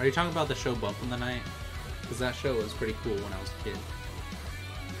night. Are you talking about the show Bump in the Night? Because that show was pretty cool when I was a kid.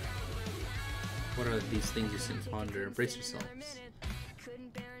 What are these things you sit and ponder? Brace yourselves.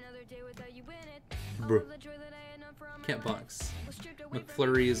 Bro. Cat box.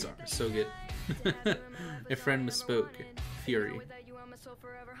 McFlurries are so good. A friend misspoke. Fury.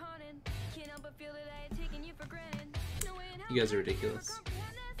 You guys are ridiculous.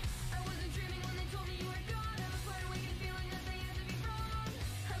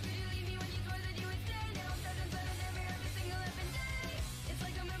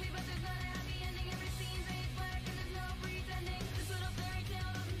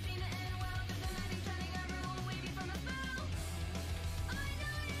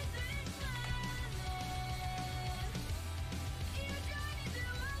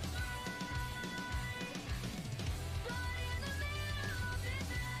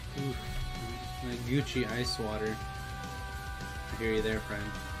 Gucci ice water. I hear you there, friend.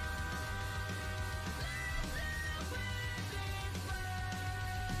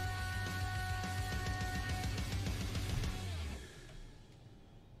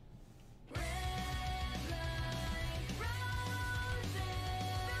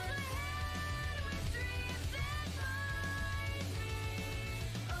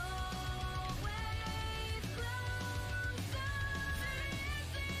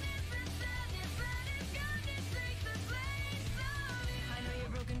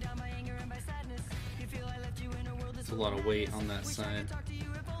 A lot of weight on that side.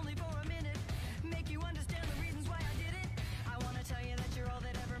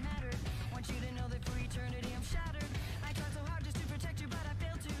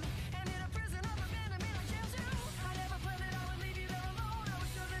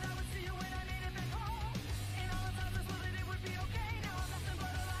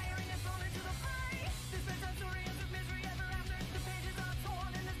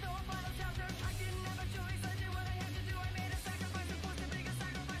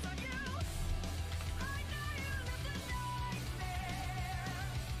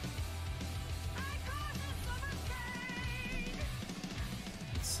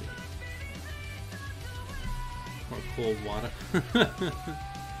 Cold water.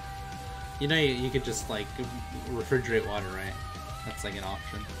 You know, you could just like refrigerate water, right? That's like an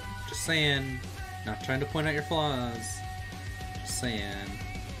option. Just saying. Not trying to point out your flaws. Just saying.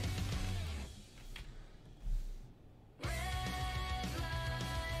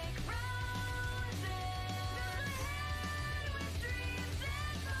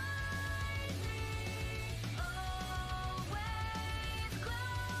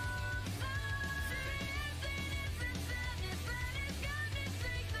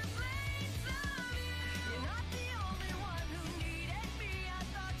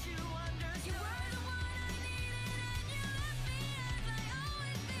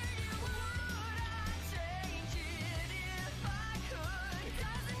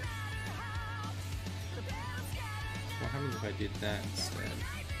 If I did that instead.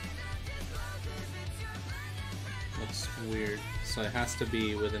 Looks weird. So it has to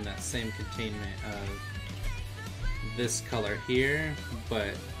be within that same containment of this color here,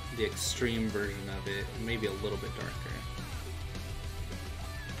 but the extreme version of it, maybe a little bit darker.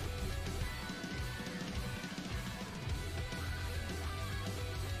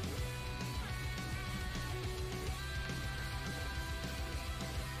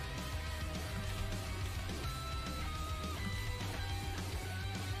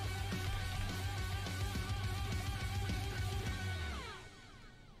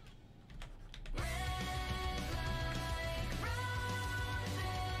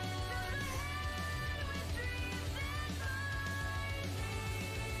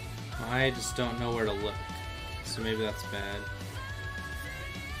 I just don't know where to look. So maybe that's bad.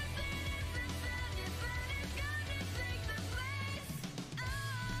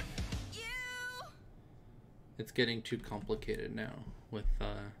 It's getting too complicated now with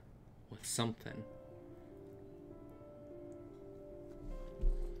something.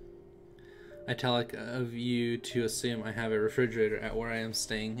 I tell like of you to assume I have a refrigerator at where I am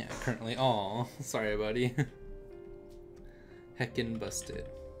staying currently. Aw, sorry buddy. Heckin' busted.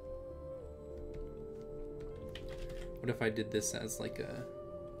 What if I did this as like a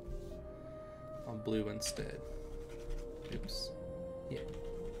blue instead? Oops. Yeah.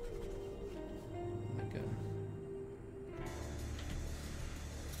 Like a...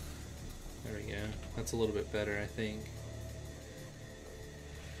 There we go. That's a little bit better, I think.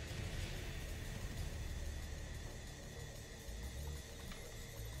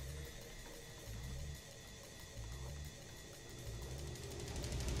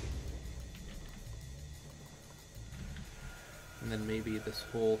 And then maybe this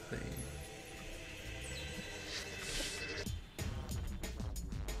whole thing.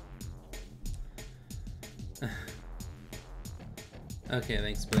 Okay,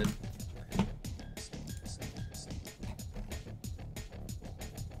 thanks, bud.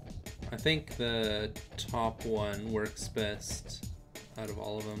 I think the top one works best out of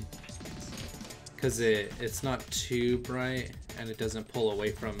all of them because it's not too bright and it doesn't pull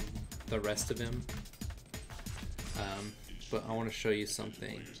away from the rest of him. But I want to show you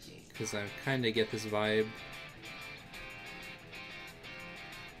something because I kind of get this vibe.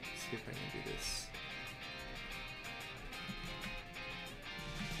 Let's see if I can do this.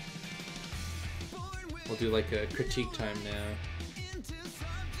 We'll do like a critique time now.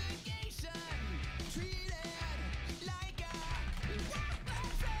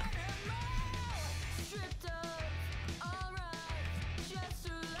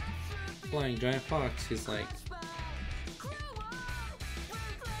 Flying giant fox, he's like,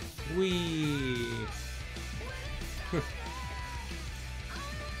 wee.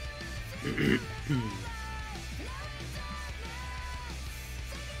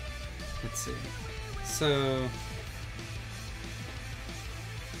 Let's see. So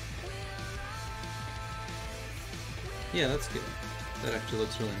yeah, that's good. That actually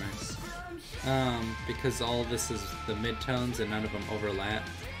looks really nice. Because all of this is the midtones and none of them overlap.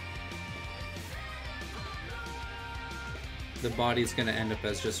 The body's going to end up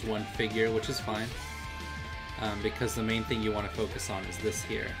as just one figure, which is fine. Because the main thing you want to focus on is this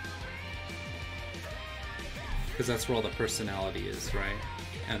here. Because that's where all the personality is, right?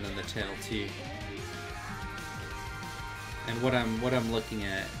 And then the tail too. And what I'm looking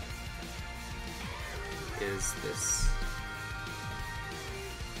at is this.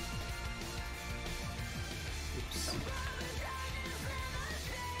 Oops.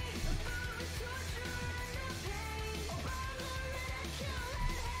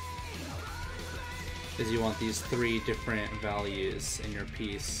 Is you want these 3 different values in your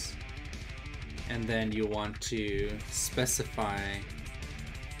piece, and then you want to specify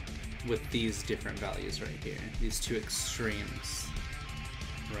with these different values right here, these 2 extremes,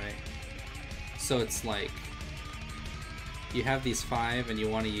 right? So it's like you have these 5 and you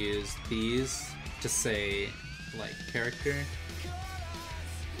want to use these to say like character,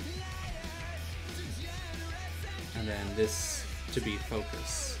 and then this to be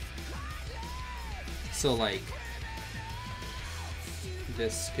focus. So like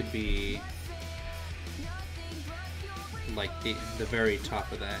this could be like the very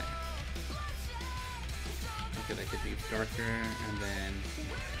top of that. Okay, that could be darker, and then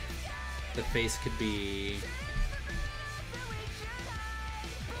the face could be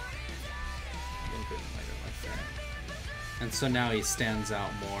a little bit lighter like that. And so now he stands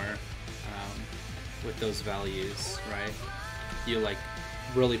out more with those values, right? You like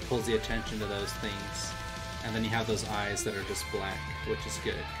really pulls the attention to those things, and then you have those eyes that are just black, which is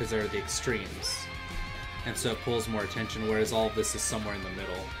good because they're the extremes, and so it pulls more attention, whereas all of this is somewhere in the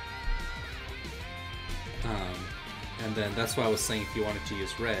middle. And then that's why I was saying if you wanted to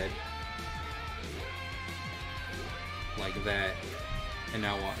use red like that, and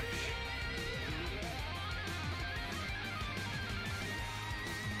now watch.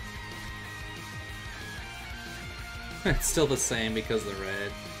 It's still the same because of the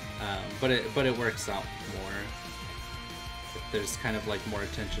red, but it works out more. There's kind of like more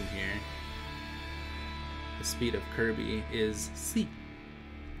attention here. The speed of Kirby is C.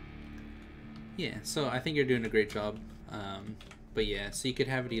 Yeah, so I think you're doing a great job. But yeah, so you could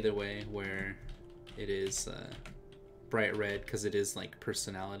have it either way, where it is bright red because it is like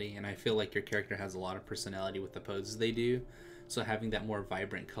personality, and I feel like your character has a lot of personality with the poses they do. So having that more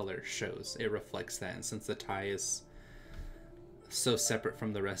vibrant color shows, it reflects that. And since the tie is so separate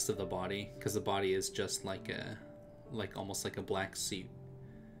from the rest of the body, because the body is just like almost like a black suit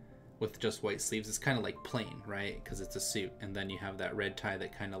with just white sleeves, it's kind of like plain, right? Because it's a suit, and then you have that red tie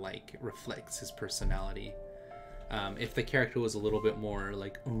that kind of like reflects his personality. If the character was a little bit more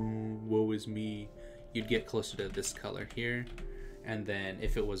like, oh, woe is me, you'd get closer to this color here. And then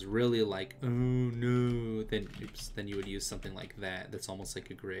if it was really like, oh no, then you would use something like that that's almost like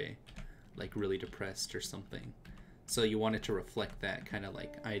a gray, like really depressed or something. So you want it to reflect that kind of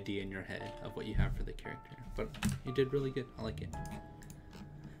like idea in your head of what you have for the character. But you did really good. I like it.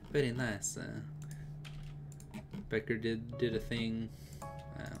 Very nice. Becker did a thing.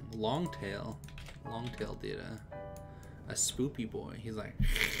 Longtail did a spoopy boy. He's like,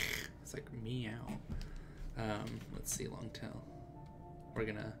 it's like meow. Let's see, Longtail. We're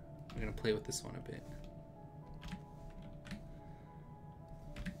gonna play with this one a bit.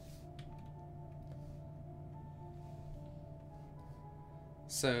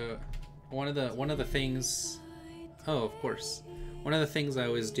 So one of the things, oh, of course, one of the things I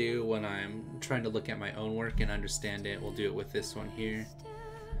always do when I'm trying to look at my own work and understand it, we'll do it with this one here,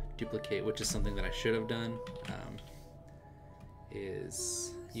 duplicate, which is something that I should have done,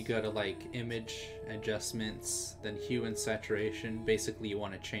 is you go to like image adjustments, then hue and saturation. Basically you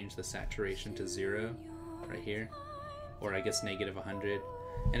want to change the saturation to 0 right here, or I guess negative 100.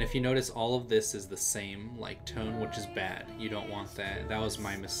 And if you notice, all of this is the same like tone, which is bad. You don't want that. That was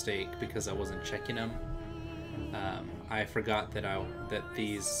my mistake because I wasn't checking them. I forgot that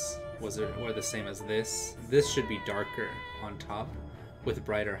these were the same as this. This should be darker on top with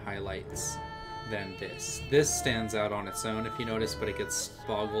brighter highlights than this. This stands out on its own if you notice, but it gets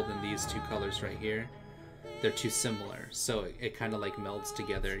boggled in these two colors right here. They're too similar, so it kind of like melds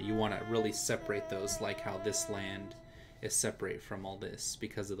together. You want to really separate those, like how this land is separate from all this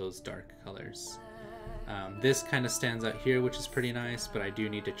because of those dark colors. This kind of stands out here, which is pretty nice, but I do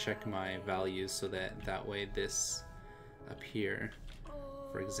need to check my values so that way this up here,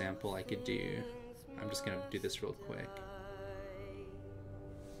 for example, I could do, I'm just gonna do this real quick.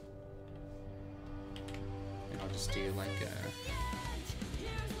 And I'll just do like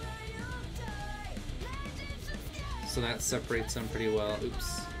so that separates them pretty well.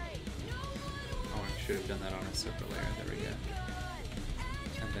 Oops. Oh, I should have done that on a separate layer. There we go.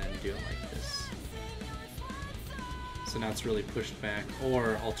 And then do it like this. So now it's really pushed back.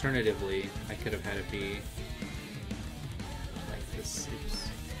 Or alternatively, I could have had it be like this. Oops.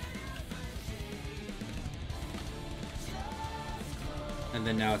 And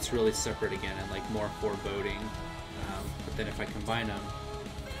then now it's really separate again and like more foreboding. But then if I combine them,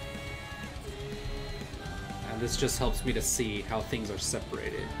 and this just helps me to see how things are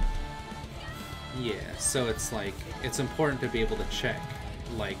separated. Yeah, so it's like, it's important to be able to check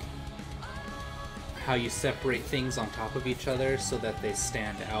like how you separate things on top of each other so that they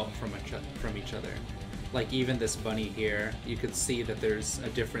stand out from each other. Like even this bunny here, you could see that there's a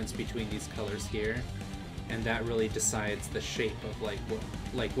difference between these colors here, and that really decides the shape of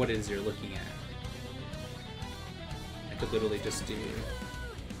like what it is you're looking at. I could literally just do,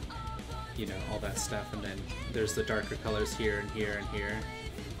 you know, all that stuff, and then there's the darker colors here and here and here.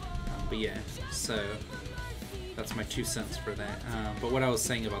 But yeah, so that's my 2 cents for that. But what I was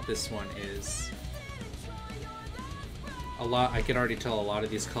saying about this one is I can already tell a lot of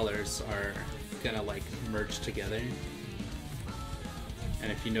these colors are gonna like merge together.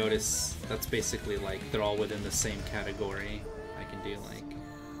 And if you notice, that's basically like they're all within the same category. I can do like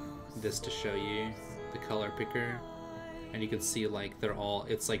this to show you the color picker, and you can see like they're all,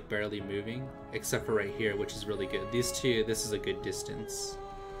 it's like barely moving, except for right here, which is really good. These two, this is a good distance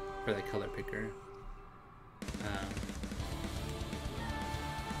for the color picker.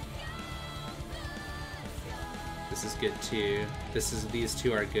 This is good too. These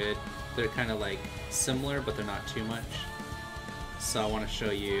two are good. They're kind of like similar, but they're not too much. So I want to show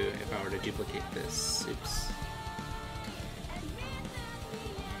you if I were to duplicate this. Oops.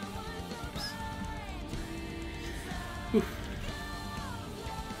 Whew.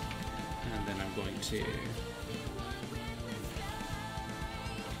 And then I'm going to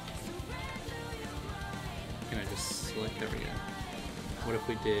can I just select, there we go. What if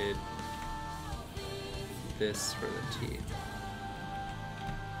we did this for the teeth?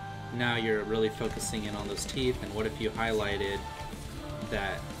 Now you're really focusing in on those teeth, and what if you highlighted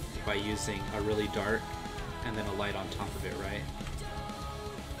that by using a really dark and then a light on top of it, right?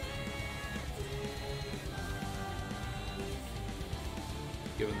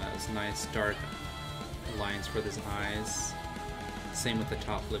 Give him those nice dark lines for his eyes. Same with the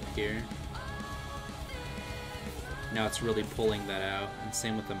top lip here. Now it's really pulling that out, and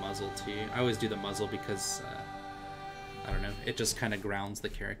same with the muzzle too. I always do the muzzle because, I don't know, it just kind of grounds the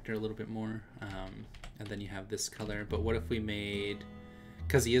character a little bit more. And then you have this color, but what if we made,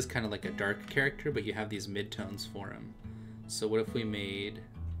 because he is kind of like a dark character, but you have these midtones for him. So what if we made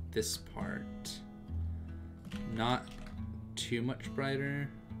this part not too much brighter,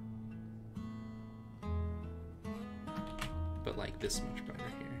 but like this much brighter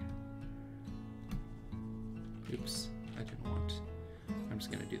here. Oops, I didn't want. I'm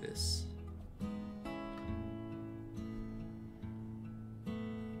just gonna do this.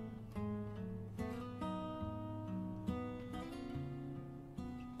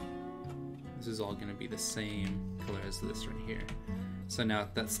 This is all gonna be the same color as this right here. So now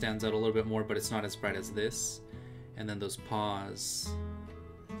that stands out a little bit more, but it's not as bright as this. And then those paws,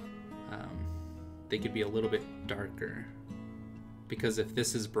 they could be a little bit darker. Because if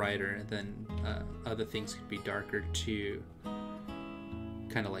this is brighter, then other things could be darker to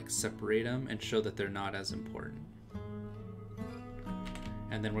kind of like separate them and show that they're not as important.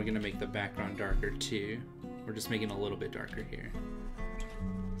 And then we're gonna make the background darker too. We're just making a little bit darker here.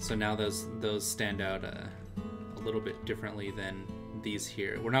 So now those stand out a little bit differently than these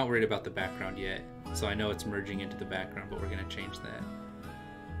here. We're not worried about the background yet. So I know it's merging into the background, but we're gonna change that.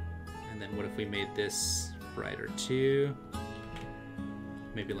 And then what if we made this brighter too?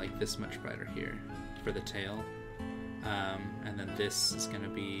 Maybe like this much brighter here for the tail. And then this is gonna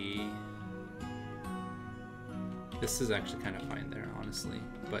be, this is actually kind of fine there, honestly,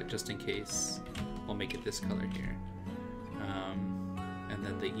 but just in case, we'll make it this color here. And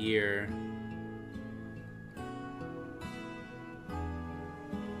then the ear,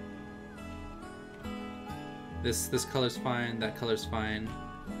 this color's fine, that color's fine,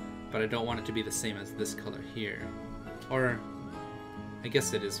 but I don't want it to be the same as this color here. Or I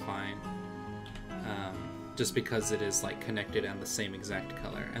guess it is fine, just because it is like connected and the same exact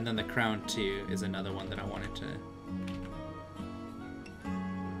color. And then the crown too is another one that I wanted to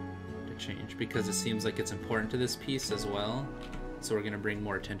change because it seems like it's important to this piece as well. So we're gonna bring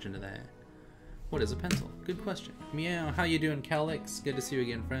more attention to that. What is a pencil? Good question. Meow. How you doing, Calix? Good to see you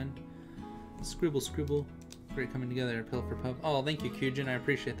again, friend. Scribble. Great coming together, Pilferpup. Oh, thank you, Kujin. I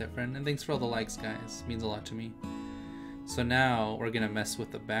appreciate that, friend. And thanks for all the likes, guys. It means a lot to me. So now we're gonna mess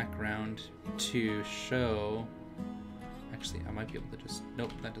with the background to show, actually I might be able to just,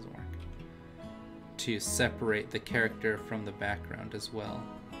 nope, that doesn't work. To separate the character from the background as well.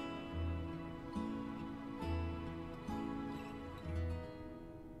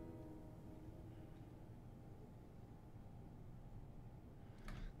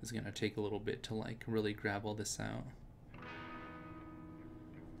 It's gonna take a little bit to like really grab all this out.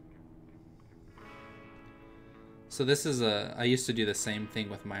 So this is I used to do the same thing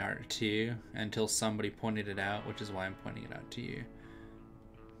with my art too, until somebody pointed it out, which is why I'm pointing it out to you.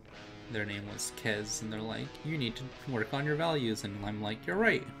 Their name was Kez, and they're like, you need to work on your values, and I'm like, you're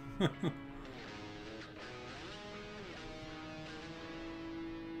right.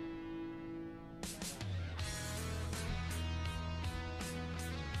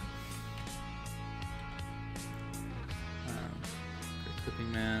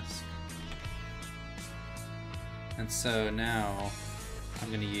 Clipping mask. And so now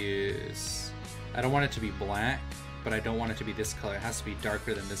I'm gonna use, I don't want it to be black, but I don't want it to be this color. It has to be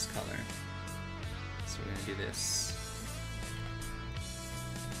darker than this color. So we're gonna do this.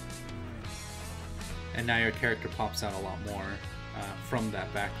 And now your character pops out a lot more from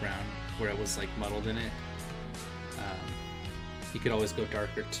that background where it was like muddled in it. You could always go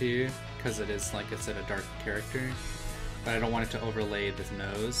darker too, because it is, like I said, a dark character. But I don't want it to overlay the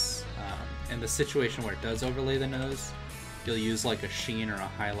nose. In the situation where it does overlay the nose, you'll use like a sheen or a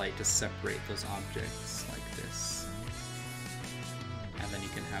highlight to separate those objects like this. And then you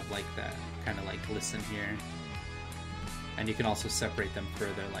can have like that kind of like glisten here. And you can also separate them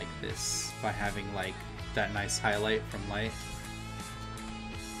further like this by having like that nice highlight from light.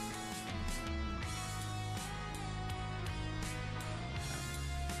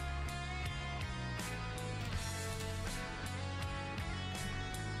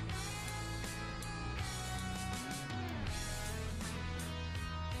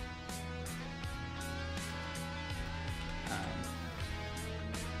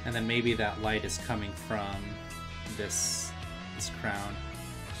 And then maybe that light is coming from this crown.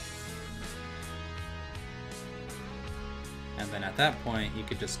 And then at that point, you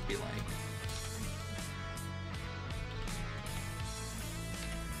could just be like,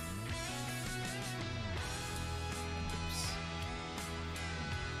 oops.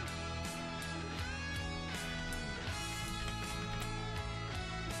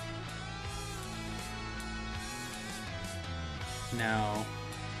 now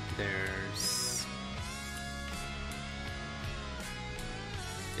there's...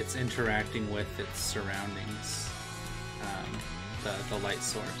 it's interacting with its surroundings, the light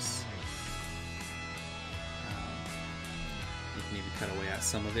source. You can even cut away at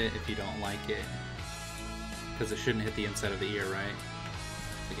some of it if you don't like it, because it shouldn't hit the inside of the ear, right?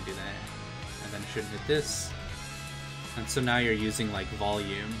 So you can do that, and then it shouldn't hit this. And so now you're using like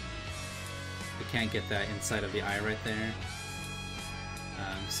volume. You can't get that inside of the eye right there.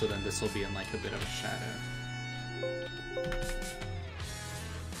 So then this will be in like a bit of a shadow.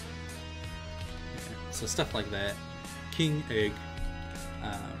 So stuff like that. King egg.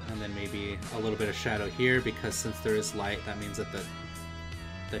 And then maybe a little bit of shadow here, because since there is light, that means that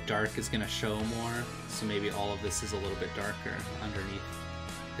the dark is going to show more. So maybe all of this is a little bit darker underneath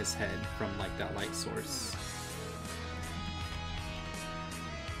his head from like that light source.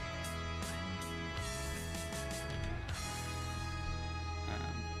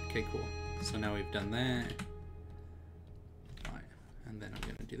 Okay, cool. So now we've done that. Alright, and then I'm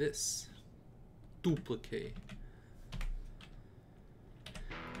going to do this. Duplicate.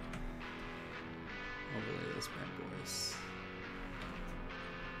 Overlay those bad boys.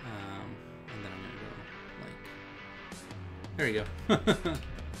 And then I'm gonna go like, there you go.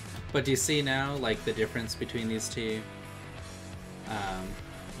 But do you see now like the difference between these two?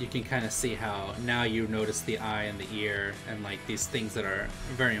 You can kind of see how now you notice the eye and the ear and like these things that are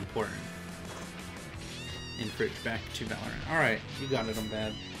very important in Fridge. Back to Valorant. Alright, you got it, I'm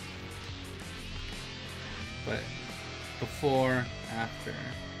bad. But before, after,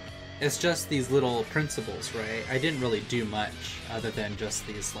 it's just these little principles, right? I didn't really do much other than just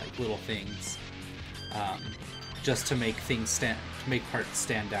these like little things, just to make things to make parts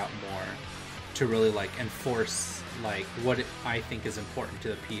stand out more, to really like enforce like what I think is important to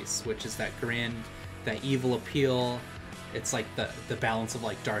the piece, which is that grin, that evil appeal. It's like the balance of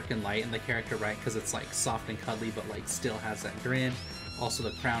like dark and light in the character, right? Because it's like soft and cuddly, but like still has that grin. Also,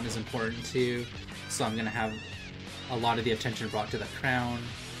 the crown is important too, so I'm gonna have a lot of the attention brought to the crown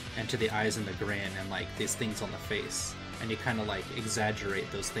and to the eyes and the grin and like these things on the face, and you kind of like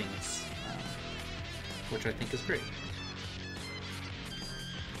exaggerate those things, which I think is great.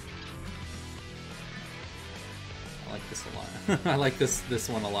 I like this a lot. I like this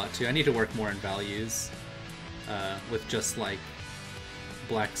one a lot too. I need to work more in values with just like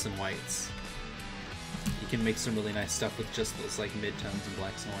blacks and whites. You can make some really nice stuff with just those like midtones and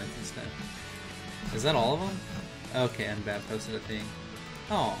blacks and whites and stuff. Is that all of them? Okay, Unbad posted a thing.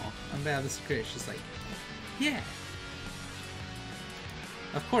 Oh, Unbad, this is great. She's like, yeah.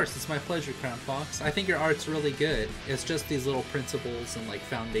 Of course, it's my pleasure, Crown Fox. I think your art's really good. It's just these little principles and like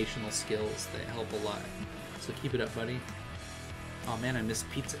foundational skills that help a lot. So keep it up, buddy. Oh man, I missed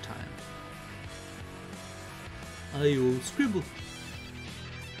pizza time. Ayo, scribble.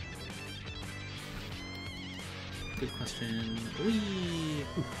 Good question. Whee!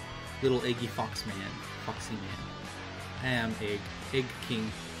 Ooh. Little eggy fox man. Foxy man. I am egg. Egg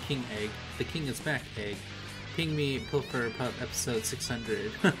king. King egg. The king is back, egg. Ping me, Pilferpup, episode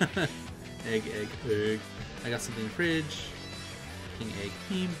 600. Egg, egg, egg. I got something in the fridge. King egg.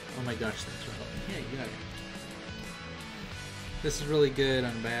 Team. Oh my gosh, that's right. Yeah, you got it. This is really good,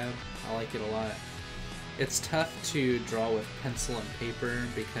 Unbad. I like it a lot. It's tough to draw with pencil and paper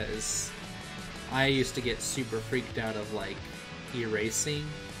because I used to get super freaked out of like erasing,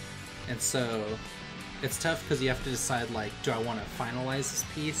 and so it's tough because you have to decide like, do I want to finalize this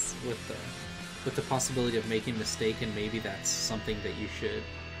piece with the possibility of making a mistake, and maybe that's something that you should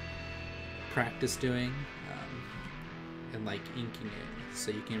practice doing, and like inking it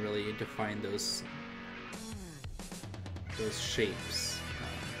so you can really define those shapes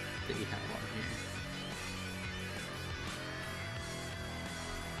that you have on here.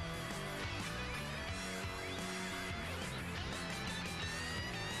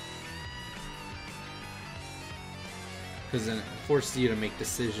 Because then it forces you to make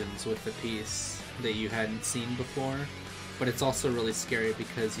decisions with the piece that you hadn't seen before, but it's also really scary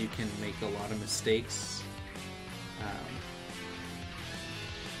because you can make a lot of mistakes.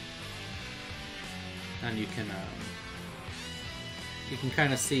 And you can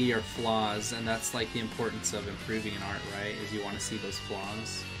kind of see your flaws, and that's like the importance of improving an art, right? Is you want to see those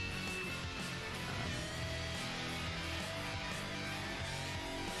flaws.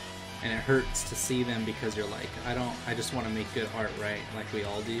 And it hurts to see them because you're like, I just want to make good art, right? Like we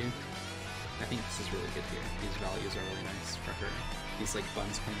all do. I think this is really good here. These values are really nice for her. These like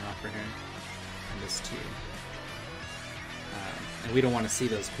buns coming off her hair. And this too. And we don't want to see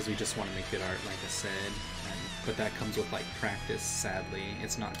those because we just want to make good art, like I said. But that comes with like practice, sadly.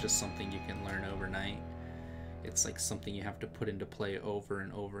 It's not just something you can learn overnight. it's like something you have to put into play over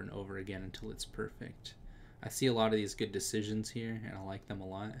and over and over again until it's perfect. I see a lot of these good decisions here, and I like them a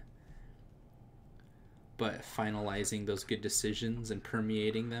lot. But finalizing those good decisions and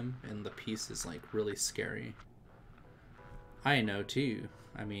permeating them in the piece is like really scary. I know too.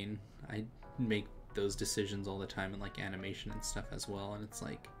 I mean, I make those decisions all the time in like animation and stuff as well, and it's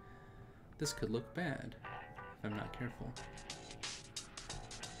like, this could look bad if I'm not careful.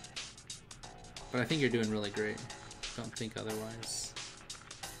 But I think you're doing really great. Don't think otherwise.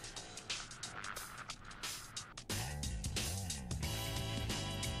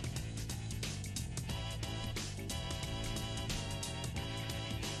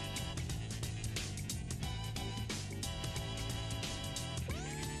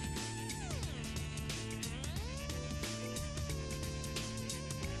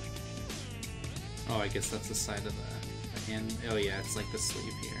 Oh, I guess that's the side of the hand. Oh yeah, it's like the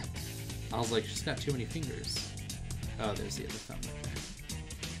sleeve here. I was like, she's got too many fingers. Oh, there's the other thumb right there.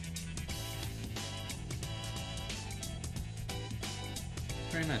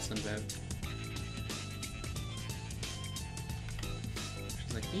 Very nice, Unbev.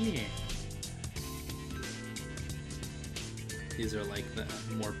 She's like, yeah. These are like the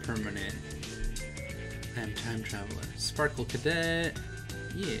more permanent. I am time traveler. Sparkle Cadet.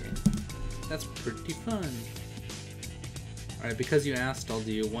 Yeah. That's pretty fun. Alright, because you asked, I'll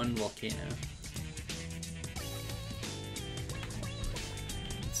do one volcano.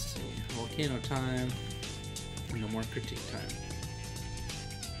 Let's see. Volcano time. No more critique time.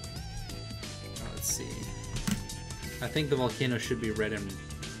 Oh, let's see. I think the volcano should be red and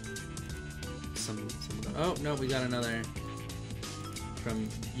some of the... Oh, no, we got another from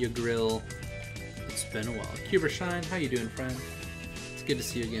Yagrill. It's been a while. Cubershine, how you doing, friend? It's good to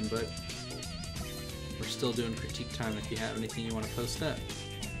see you again, bud. We're still doing critique time if you have anything you want to post up.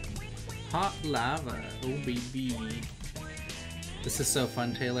 Hot lava, oh baby. This is so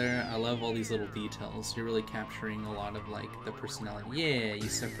fun, Taylor. I love all these little details. You're really capturing a lot of like the personality. Yeah, you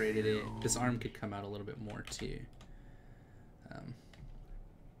separated it. This arm could come out a little bit more too.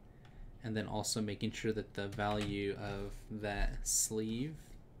 And then also making sure that the value of that sleeve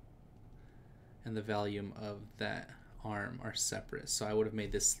and the volume of that arm are separate. So I would have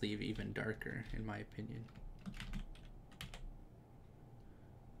made this sleeve even darker, in my opinion.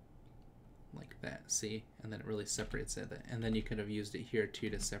 Like that, see? And then it really separates it. And then you could have used it here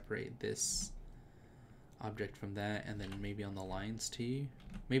too to separate this object from that, and then maybe on the lines too.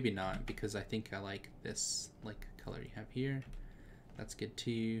 Maybe not, because I think I like this like color you have here. That's good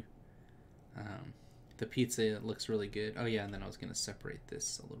too. The pizza looks really good. Oh yeah, and then I was going to separate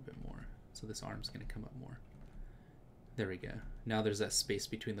this a little bit more. So this arm's going to come up more. There we go. Now there's that space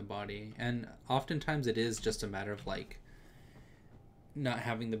between the body. And oftentimes it is just a matter of like not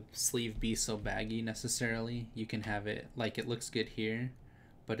having the sleeve be so baggy necessarily. You can have it like it looks good here,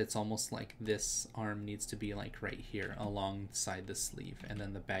 but it's almost like this arm needs to be like right here alongside the sleeve, and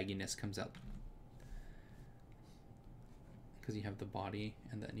then the bagginess comes out because you have the body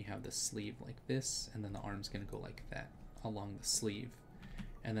and then you have the sleeve like this, and then the arm's going to go like that along the sleeve,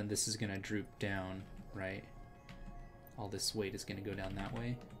 and then this is going to droop down, right? All this weight is going to go down that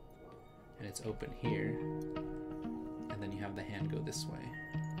way, and it's open here, and then you have the hand go this way,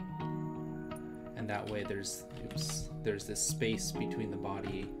 and that way there's this space between the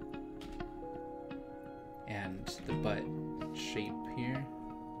body and the butt shape here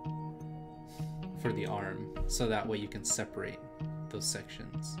for the arm, so that way you can separate those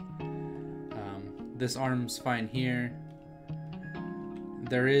sections. This arm's fine here.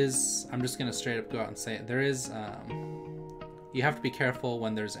 There is, I'm just gonna straight up go out and say it, there is, you have to be careful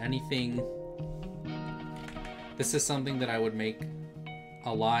when there's anything. This is something that I would make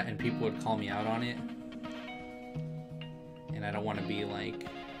a lot and people would call me out on it, and I don't want to be like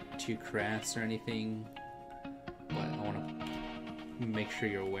too crass or anything, but I want to make sure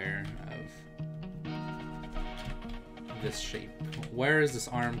you're aware of this shape. Where is this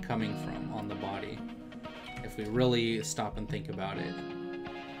arm coming from on the body, if we really stop and think about it?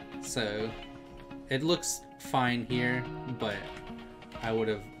 So it looks fine here, but I would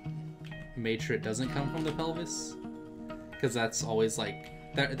have made sure it doesn't come from the pelvis, because that's always like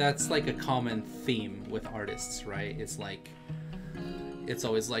that's like a common theme with artists, right? It's like, it's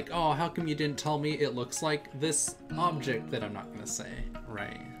always like, oh, how come you didn't tell me it looks like this object that I'm not gonna say,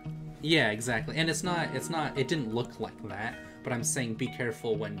 right? Yeah, exactly. And it didn't look like that, but I'm saying be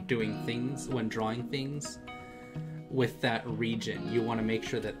careful when doing things, when drawing things with that region. You want to make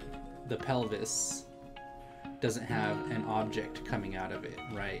sure that the pelvis doesn't have an object coming out of it,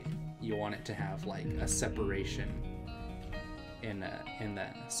 right? You want it to have like a separation in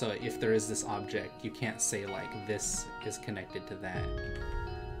that. So if there is this object, you can't say like this is connected to that.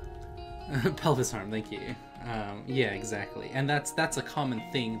 Pelvis harm, thank you. Yeah, exactly. And that's a common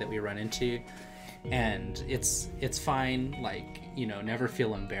thing that we run into, and it's fine. Like, you know, never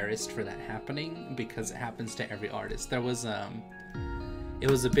feel embarrassed for that happening, because it happens to every artist. There was it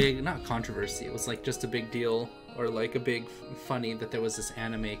was a big, not controversy, it was like just a big deal, or like a big funny, that there was this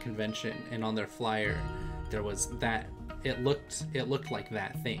anime convention, and on their flyer there was that it looked like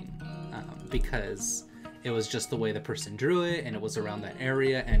that thing, because it was just the way the person drew it, and it was around that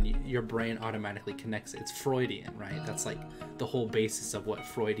area, and your brain automatically connects it. It's Freudian, right? That's like the whole basis of what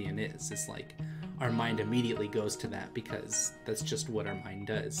Freudian is. It's like our mind immediately goes to that, because that's just what our mind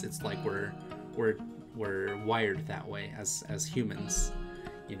does. It's like we're wired that way as humans,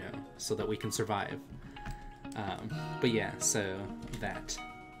 you know, so that we can survive. But yeah, so that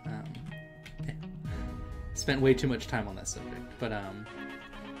spent way too much time on that subject. But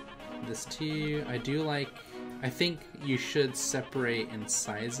this too, I do like. I think you should separate in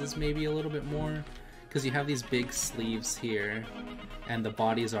sizes maybe a little bit more, because you have these big sleeves here, and the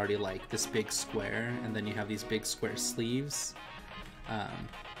body is already like this big square, and then you have these big square sleeves.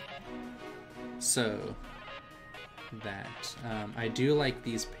 So that I do like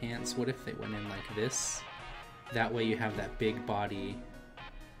these pants. What if they went in like this? That way you have that big body,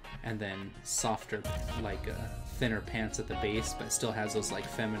 and then softer, like thinner pants at the base, but still has those like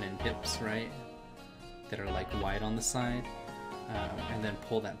feminine hips, right? That are like wide on the side, and then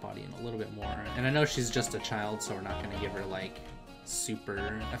pull that body in a little bit more. And I know she's just a child, so we're not going to give her like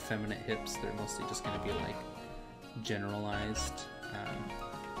super effeminate hips. They're mostly just going to be like generalized.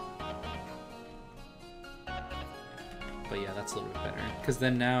 But yeah, that's a little bit better, because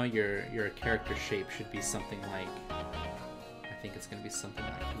then now your character shape should be something like, I think it's going to be something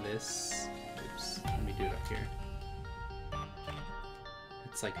like this. Oops, let me do it up here.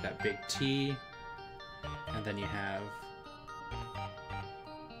 It's like that big T, and then you have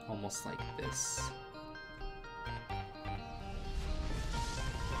almost like this.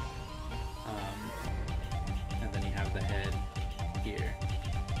 And then you have the head here.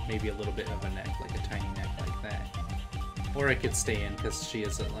 Maybe a little bit of a neck, like a tiny neck like that. Or it could stay in, because she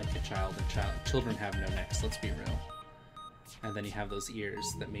is like a child, and children have no necks, let's be real. And then you have those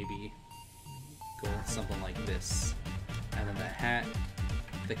ears that maybe go something like this. And then the hat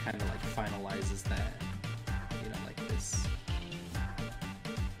that kind of like finalizes that, you know, like this.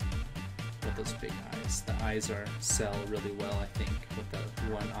 With those big eyes. The eyes sell really well, I think, with the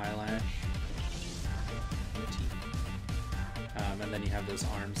one eyelash. And the teeth. And then you have those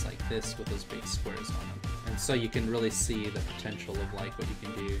arms like this with those big squares on them. And so you can really see the potential of like what you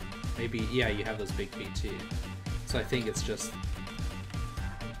can do. Maybe, yeah, you have those big feet too. So I think it's just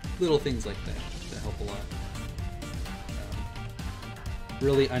little things like that help a lot.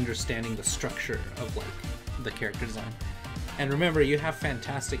 Really understanding the structure of like the character design. And remember, you have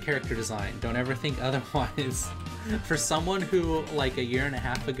fantastic character design. Don't ever think otherwise. For someone who like a year and a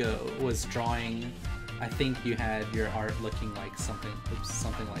half ago was drawing, I think you had your art looking like something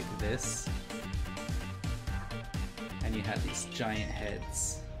like this. And you had these giant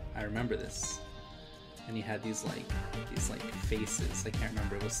heads. I remember this. And you had these like faces. I can't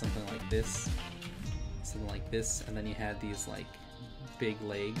remember. It was something like this, and then you had these like big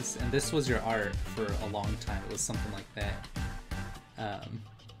legs. And this was your art for a long time. It was something like that.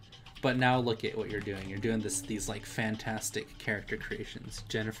 But now look at what you're doing. You're doing these like fantastic character creations.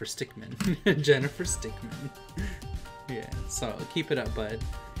 Jennifer Stickmin. Jennifer Stickmin. Yeah. So keep it up, bud.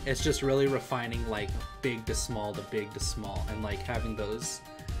 It's just really refining like big to small to big to small, and like having those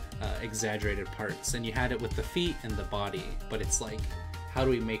exaggerated parts. And you had it with the feet and the body, but it's like, how do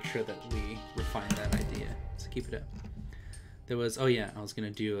we make sure that we refine that idea? So keep it up. There was, oh yeah, I was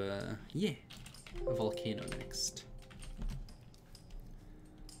gonna do a volcano next.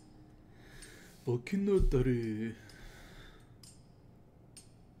 Volcano dare.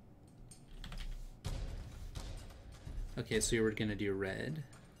 Okay, so we're gonna do red.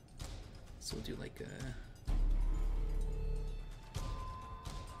 So we'll do like a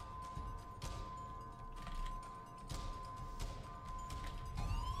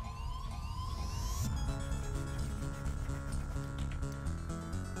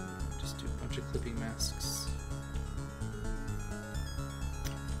of clipping masks.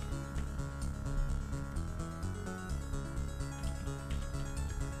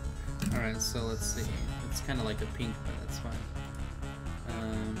 Alright, so let's see. It's kind of like a pink, but that's fine.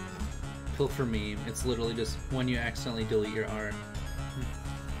 Pilfer meme. It's literally just when you accidentally delete your art.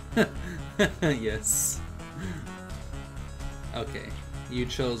 Yes. Okay. You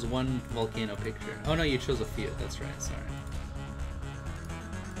chose one volcano picture. Oh no, you chose a few. That's right. Sorry.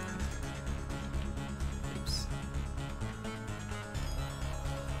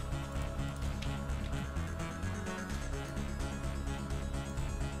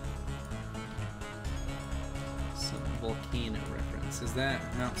 volcano reference. Is that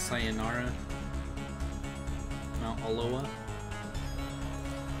Mount Sayonara? Mount Aloha?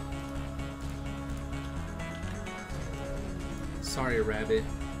 Sorry, rabbit.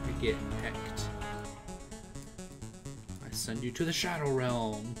 You're getting hecked. I send you to the Shadow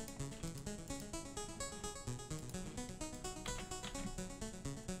Realm.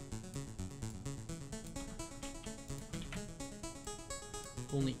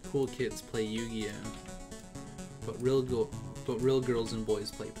 Only cool kids play Yu-Gi-Oh, but real girls and boys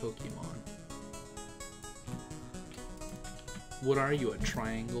play Pokemon. What are you, a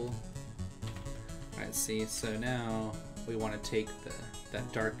triangle? Alright, see, so now we want to take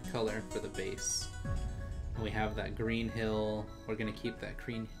that dark color for the base. And we have that green hill. We're gonna keep that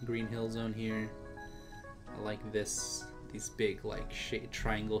green hill zone here. I like these big like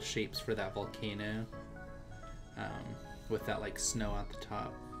triangle shapes for that volcano. With that like snow at the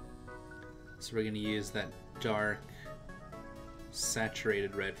top. So we're gonna use that dark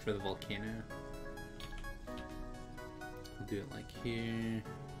saturated red for the volcano. We'll do it like here.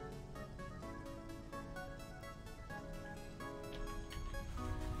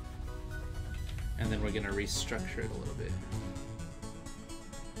 And then we're gonna restructure it a little bit.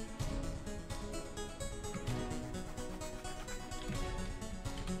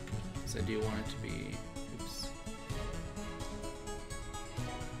 So I do want it to be, oops,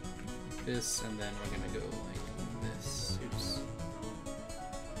 like this, and then we're gonna go like this. Oops.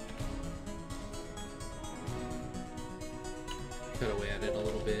 Cut away at it a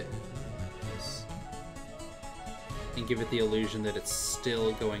little bit, like this. And give it the illusion that it's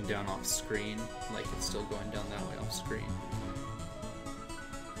still going down off screen, like it's still going down that way off screen.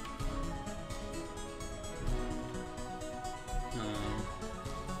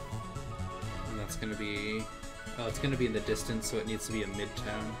 And that's gonna be, oh, it's gonna be in the distance, so it needs to be a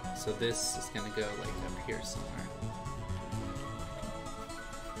mid-tone. So this is gonna go like up here somewhere.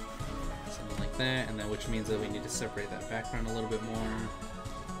 Something like that, and then which means that we need to separate that background a little bit more,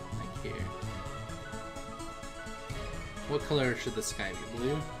 like here. What color should the sky be?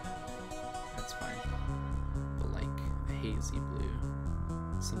 Blue? That's fine. But like a hazy blue.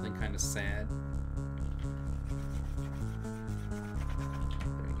 Something kind of sad.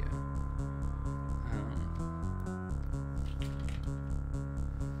 There we go.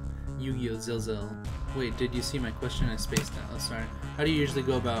 Yu-Gi-Oh! Zilzil. Wait, did you see my question? I spaced out. Oh, sorry. How do you usually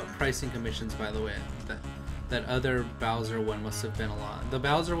go about pricing commissions, by the way? That other Bowser one must have been a lot. The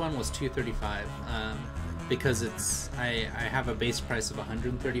Bowser one was $235. Because it's, I have a base price of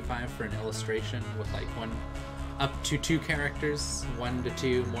 $135 for an illustration with like up to 2 characters, 1 to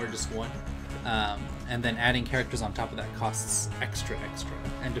 2, more just 1. And then adding characters on top of that costs extra,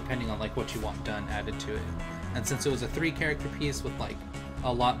 and depending on like what you want done, added to it. And since it was a 3 character piece with like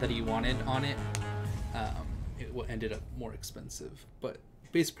a lot that you wanted on it, it ended up more expensive. But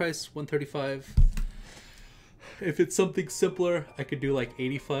base price $135. If it's something simpler, I could do like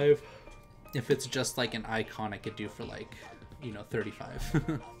 $85. If it's just like an icon, I could do for like, you know,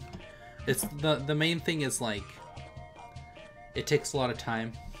 $35. It's the main thing is like, it takes a lot of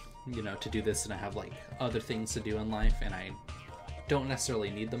time, you know, to do this, and I have like other things to do in life, and I don't necessarily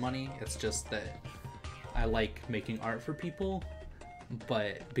need the money. It's just that I like making art for people,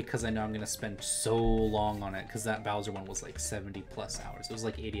 but because I know I'm gonna spend so long on it, because that Bowser one was like 70 plus hours. It was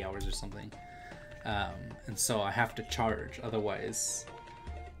like 80 hours or something, and so I have to charge, otherwise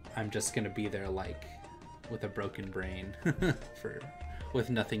I'm just gonna be there like with a broken brain with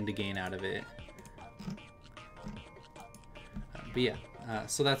nothing to gain out of it. But yeah,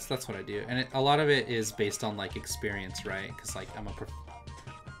 so that's what I do, and a lot of it is based on like experience, right? Because like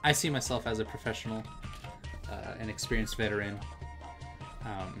I see myself as a professional, an experienced veteran,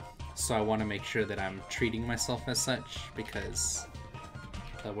 so I want to make sure that I'm treating myself as such, because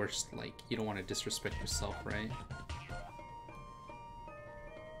the worst, like, you don't want to disrespect yourself, right?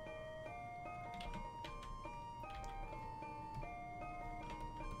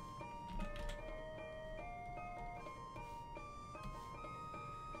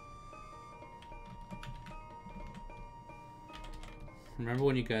 Remember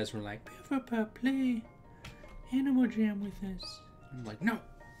when you guys were like, Pilferpup, play Animal Jam with us? I'm like, no!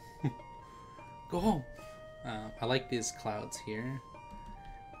 Go home! I like these clouds here,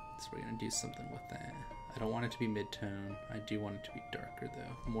 so we're gonna do something with that. I don't want it to be mid-tone. I do want it to be darker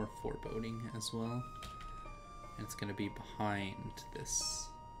though, more foreboding as well. And it's gonna be behind this.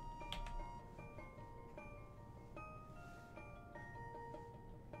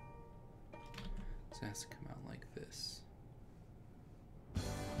 So it has to come out like this.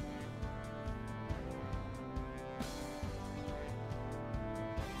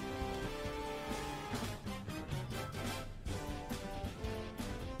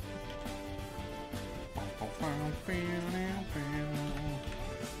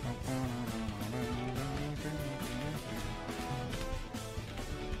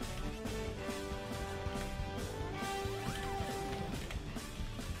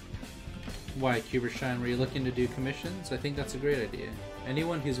 Why, Cubershine, were you looking to do commissions? I think that's a great idea.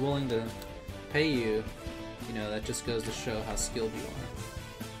 Anyone who's willing to pay you, you know, that just goes to show how skilled you are.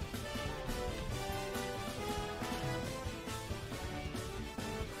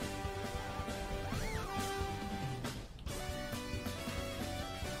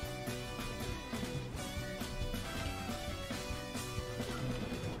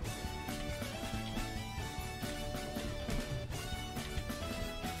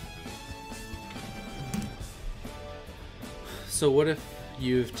 So what if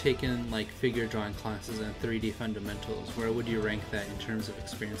you've taken like figure drawing classes and 3D fundamentals? Where would you rank that in terms of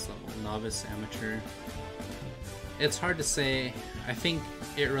experience level? Novice, amateur? It's hard to say. I think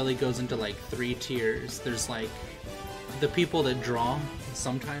it really goes into like 3 tiers. There's like the people that draw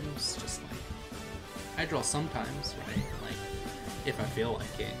sometimes, just like I draw sometimes, right? Like if I feel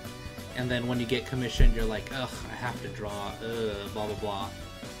like it. And then when you get commissioned, you're like, ugh, I have to draw, blah blah blah.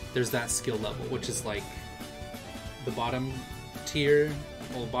 There's that skill level, which is like the bottom tier.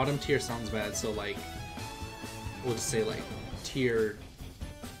 Well, bottom tier sounds bad, so like we'll just say like tier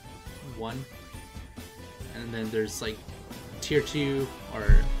 1, and then there's like tier 2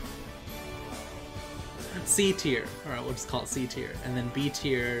 or C tier. Alright, we'll just call it C tier. And then B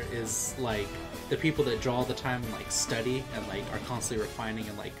tier is like the people that draw all the time and like study and like are constantly refining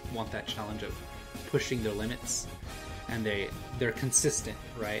and like want that challenge of pushing their limits. And they're consistent,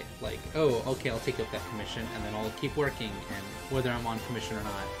 right? Like, oh, okay, I'll take up that commission, and then I'll keep working, and whether I'm on commission or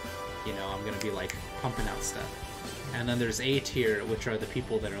not, you know, I'm gonna be like pumping out stuff. And then there's A tier, which are the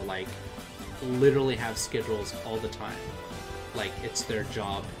people that are like literally have schedules all the time. Like it's their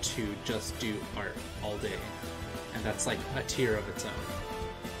job to just do art all day, and that's like a tier of its own.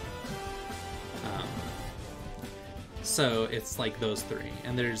 So it's like those 3,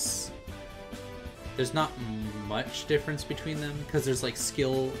 and there's not much difference between them because there's like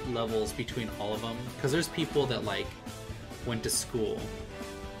skill levels between all of them. Because there's people that like went to school.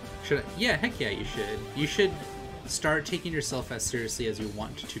 Yeah, heck yeah, you should. You should start taking yourself as seriously as you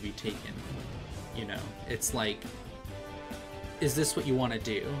want to be taken. You know, it's like, is this what you want to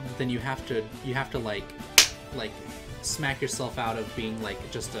do? Then you have to like smack yourself out of being like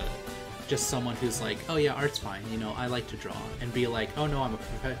just someone who's like, oh yeah, art's fine. You know, I like to draw, and be like, oh no, I'm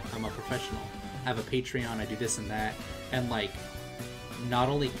a professional. I have a Patreon, I do this and that, and like not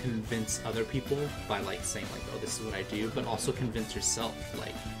only convince other people by like saying like, oh, this is what I do, but also convince yourself.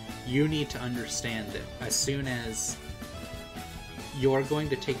 Like, you need to understand that as soon as you're going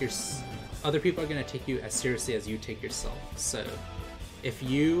to take other people are going to take you as seriously as you take yourself. So if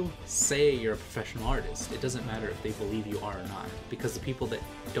you say you're a professional artist, it doesn't matter if they believe you are or not, because the people that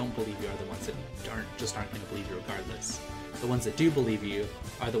don't believe you are the ones that aren't going to believe you regardless. The ones that do believe you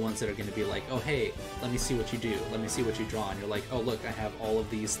are the ones that are going to be like, oh hey, let me see what you do, let me see what you draw, and you're like, oh look, I have all of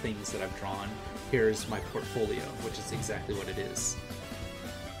these things that I've drawn, here's my portfolio, which is exactly what it is.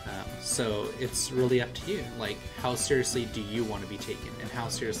 So it's really up to you, like how seriously do you want to be taken, and how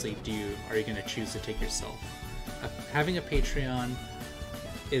seriously are you going to choose to take yourself. Having a Patreon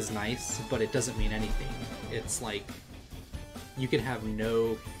is nice, but it doesn't mean anything. It's like you can have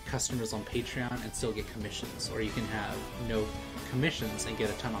no customers on Patreon and still get commissions, or you can have no commissions and get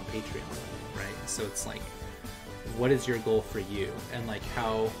a ton on Patreon, right? So it's like, what is your goal for you, and like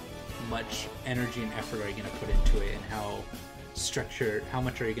how much energy and effort are you going to put into it, and how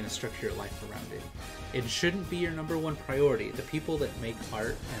much are you going to structure your life around it. It shouldn't be your number one priority. The people that make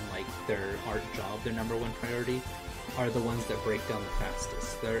art and like their art job their number one priority are the ones that break down the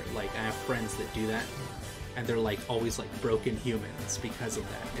fastest. They're like, I have friends that do that, and they're like always like broken humans because of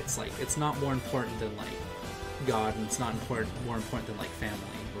that. It's like, it's not more important than like God, and it's not more important than like family,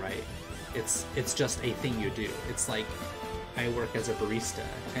 right? It's just a thing you do. It's like, I work as a barista,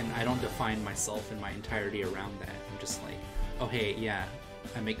 and I don't define myself in my entirety around that. I'm just like, oh hey, yeah,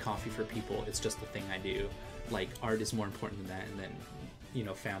 I make coffee for people, it's just the thing I do. Like, art is more important than that, and then, you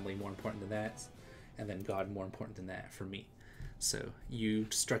know, family more important than that, and then God more important than that for me. So you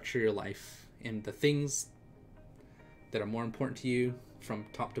structure your life in the things that are more important to you from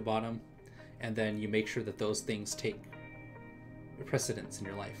top to bottom, and then you make sure that those things take precedence in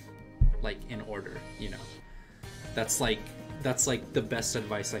your life, like in order, you know. That's like the best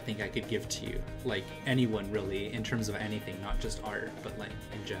advice I think I could give to you, like anyone really, in terms of anything, not just art, but like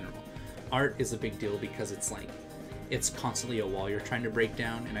in general. Art is a big deal because it's like, it's constantly a wall you're trying to break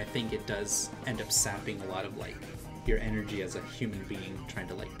down, and I think it does end up sapping a lot of like your energy as a human being trying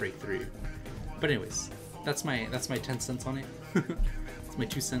to like break through. But anyways, That's my 10 cents on it. That's my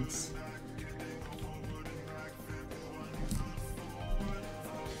 2 cents.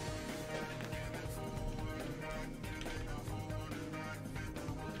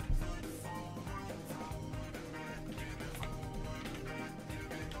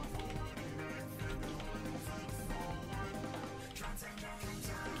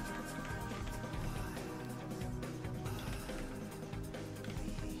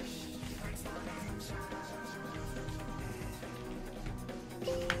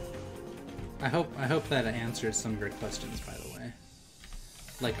 I hope that answers some of your questions, by the way.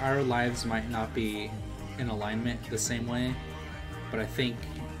 Like, our lives might not be in alignment the same way, but I think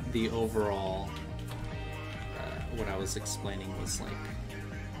the overall, what I was explaining was, like,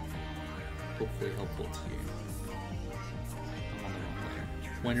 hopefully helpful to you. I'm on the wrong layer.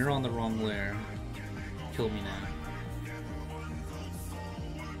 When you're on the wrong layer, kill me now.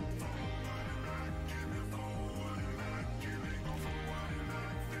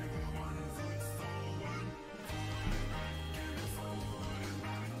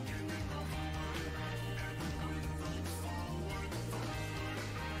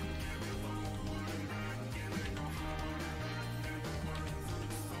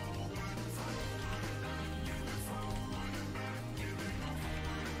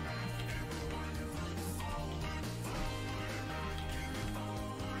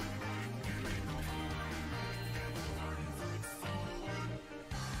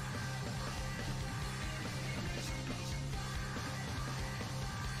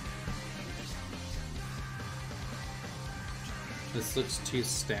 This looks too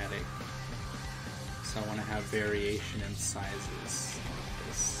static, so I want to have variation in sizes like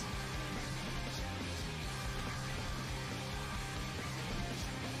this.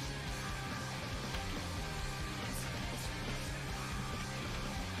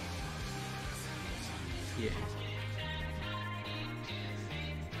 Yeah.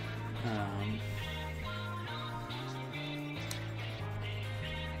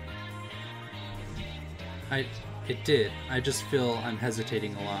 It did. I just feel I'm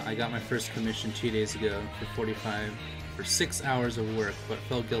hesitating a lot. I got my first commission 2 days ago for 6 hours of work, but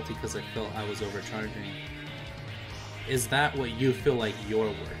felt guilty because I felt I was overcharging. Is that what you feel like you're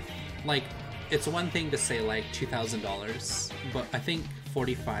worth? Like, it's one thing to say like $2,000, but I think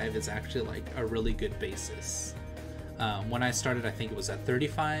 45 is actually like a really good basis. When I started, I think it was at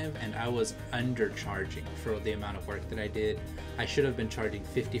 35, and I was undercharging for the amount of work that I did. I should have been charging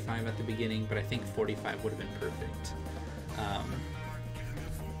 55 at the beginning, but I think 45 would have been perfect.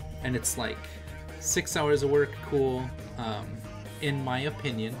 And it's like 6 hours of work, cool. In my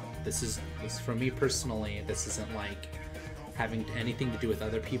opinion, this is for me personally. This isn't like having anything to do with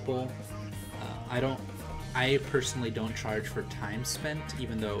other people. I personally don't charge for time spent,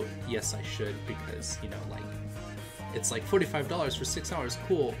 even though yes, I should, because you know, like, it's like $45 for 6 hours,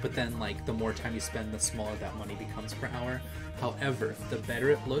 cool, but then like the more time you spend, the smaller that money becomes per hour. However, the better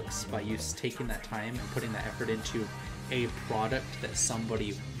it looks by you taking that time and putting that effort into a product that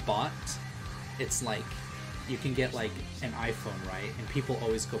somebody bought. It's like you can get like an iPhone, right? And people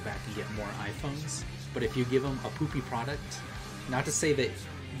always go back and get more iPhones. But if you give them a poopy product, not to say that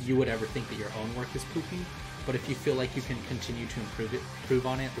you would ever think that your own work is poopy, but if you feel like you can continue to improve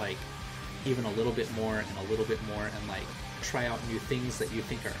on it, like even a little bit more and a little bit more, and like try out new things that you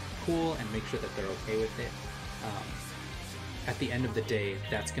think are cool and make sure that they're okay with it, at the end of the day,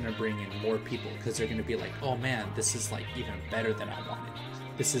 that's going to bring in more people, because they're going to be like, oh man, this is like even better than I wanted.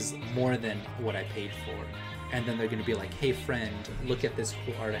 This is more than what I paid for. And then they're going to be like, hey friend, look at this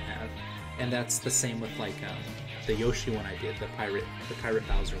cool art I have. And that's the same with like the Yoshi one I did, the Pirate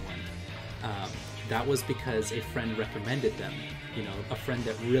Bowser one. That was because a friend recommended them. You know, a friend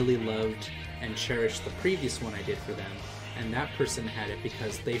that really loved and cherished the previous one I did for them, and that person had it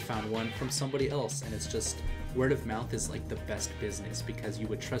because they found one from somebody else. And it's just, word of mouth is like the best business, because you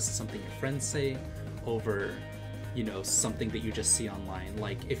would trust something your friends say over, you know, something that you just see online.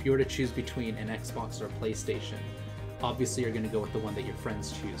 Like, if you were to choose between an Xbox or a PlayStation, obviously you're going to go with the one that your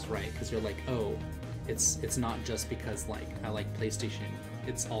friends choose, right? Because you're like, oh, it's not just because like I like PlayStation,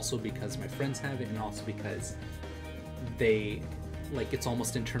 it's also because my friends have it, and also because they, like, it's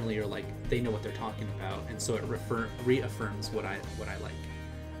almost internally, or like they know what they're talking about, and so it reaffirms what I like,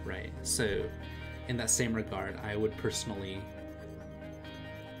 right? So in that same regard, I would personally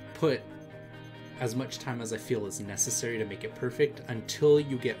put as much time as I feel is necessary to make it perfect until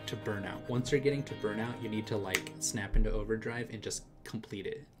you get to burnout. Once you're getting to burnout, you need to like snap into overdrive and just complete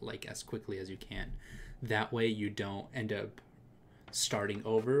it like as quickly as you can. That way you don't end up starting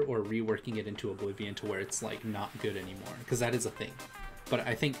over or reworking it into oblivion to where it's like not good anymore, because that is a thing. But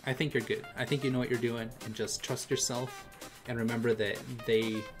I think you're good. I think you know what you're doing, and just trust yourself, and remember that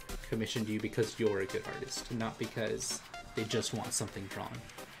they commissioned you because you're a good artist, not because they just want something drawn.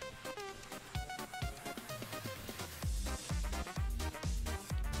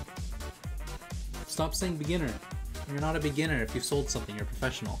 Stop saying beginner. You're not a beginner if you've sold something, you're a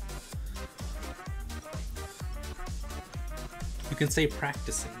professional. You can say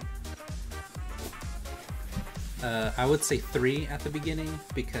practicing. I would say 3 at the beginning,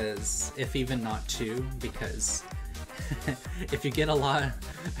 because if even not 2, because if you get a lot,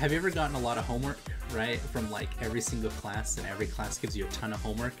 have you ever gotten a lot of homework, right, from like every single class, and every class gives you a ton of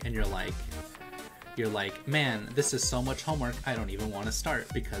homework, and you're like, man, this is so much homework, I don't even want to start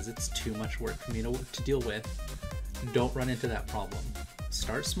because it's too much work for me to deal with. Don't run into that problem.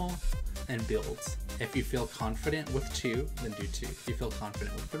 Start small and build. If you feel confident with 2, then do 2. If you feel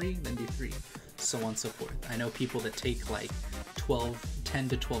confident with 3, then do 3. So on and so forth. I know people that take like 10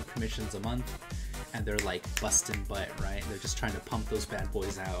 to 12 commissions a month, and they're like busting butt, right? They're just trying to pump those bad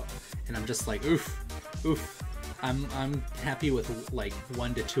boys out. And I'm just like, oof. I'm happy with like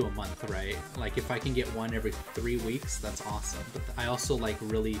 1 to 2 a month, right? Like if I can get 1 every 3 weeks, that's awesome. But I also like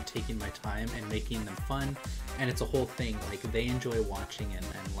really taking my time and making them fun, and it's a whole thing. Like they enjoy watching and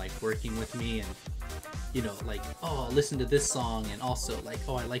like working with me, and you know, like, oh, listen to this song, and also like,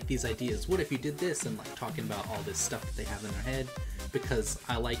 oh, I like these ideas, what if you did this, and like talking about all this stuff that they have in their head, because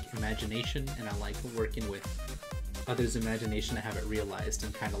I like imagination, and I like working with others' imagination to have it realized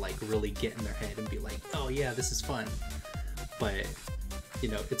and kind of like really get in their head and be like, oh yeah, this is fun. But you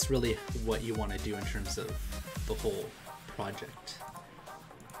know, it's really what you want to do in terms of the whole project.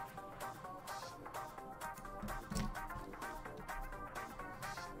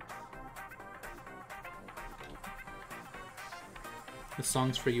 The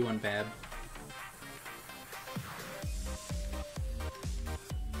song's for you on Bab.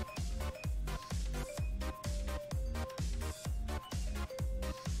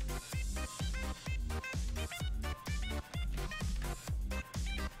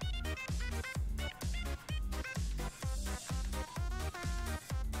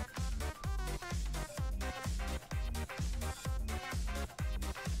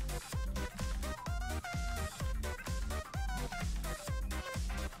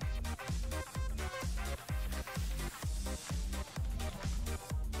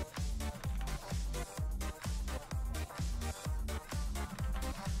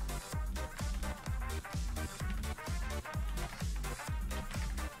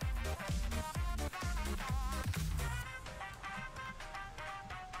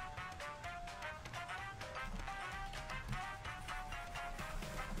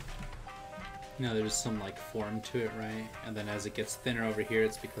 No, there's some like form to it, right? And then as it gets thinner over here,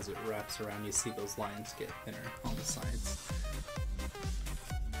 it's because it wraps around. You see those lines get thinner on the sides.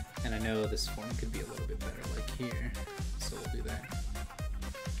 And I know this form could be a little bit better like here, so we'll do that.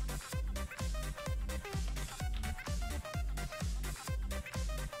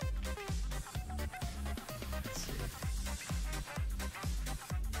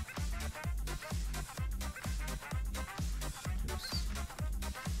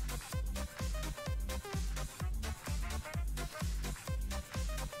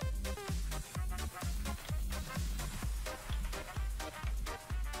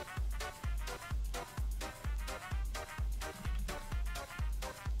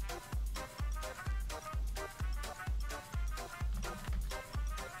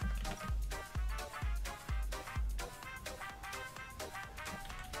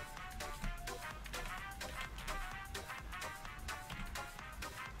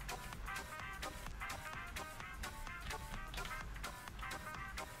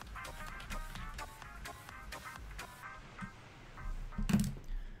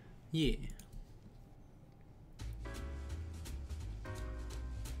 Yeah.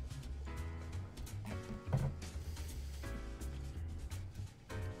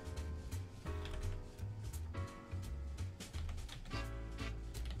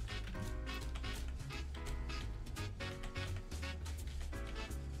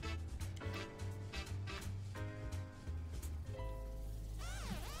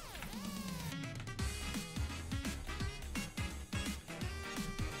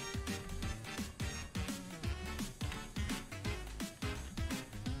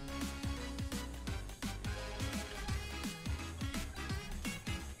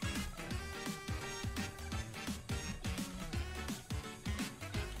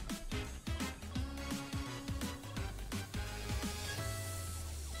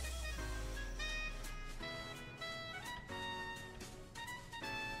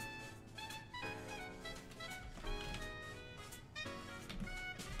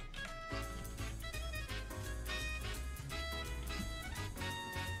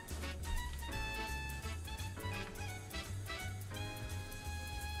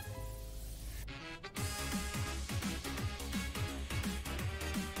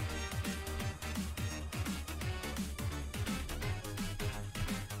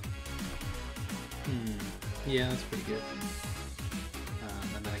 Yeah, that's pretty good.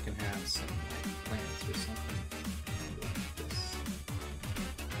 And then I can have some like, plants or something. Like this.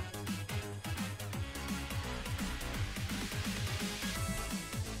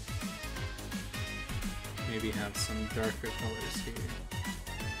 Maybe have some darker colors here.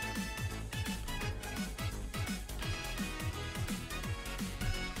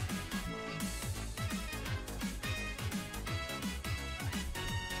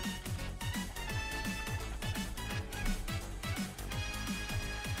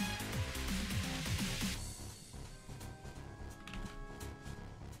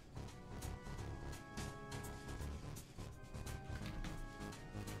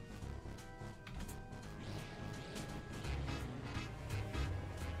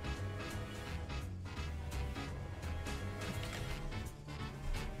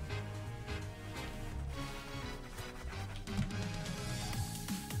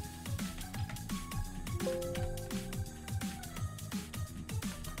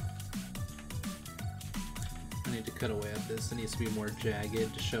 I need to cut away at this. It needs to be more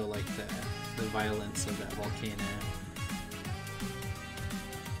jagged to show like the violence of that volcano.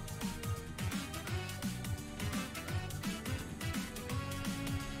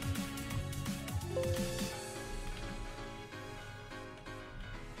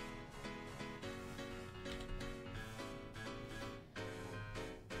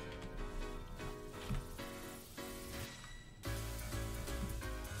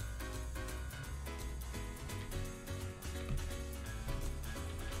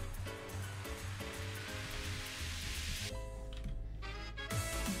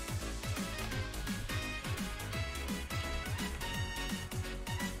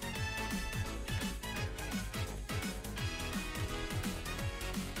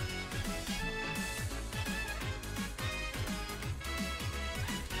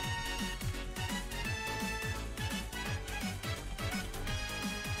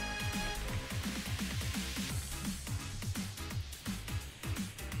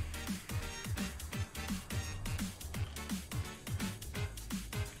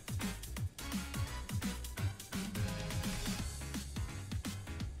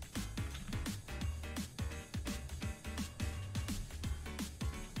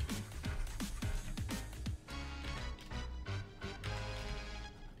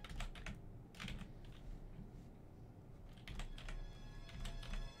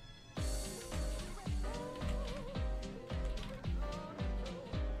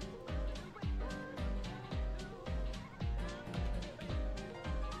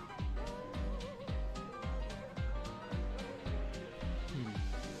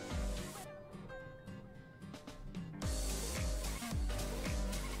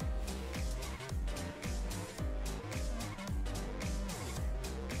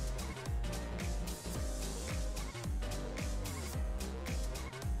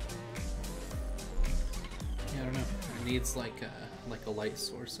 I don't know. It needs like a light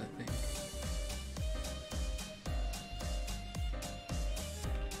source, I think.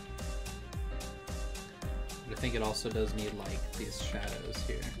 But I think it also does need like these shadows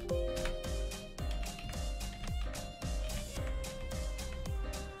here.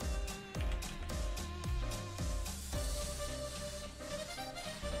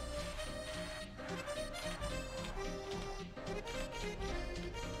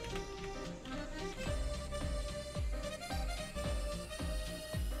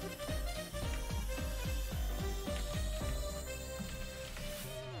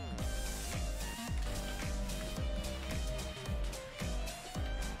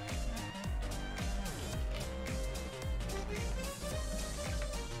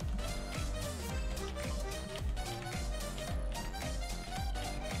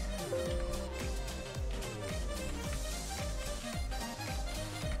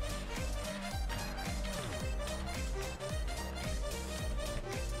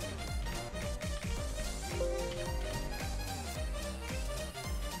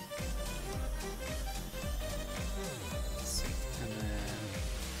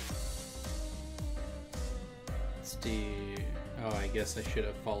 Oh, I guess I should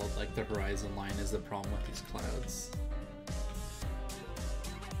have followed like the horizon line is the problem with these clouds.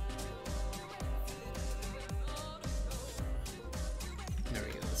 There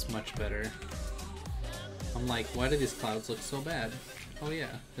we go, that's much better. I'm like, why do these clouds look so bad? Oh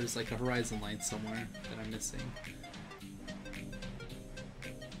yeah, there's like a horizon line somewhere that I'm missing.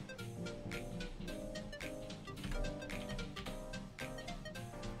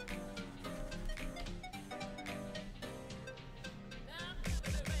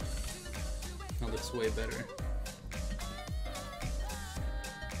 That looks way better.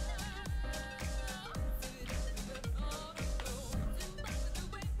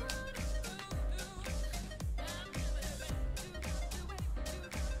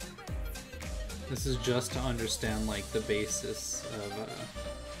 This is just to understand like the basis of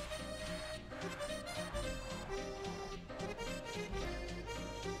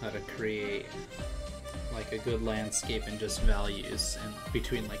how to create like a good landscape and just values and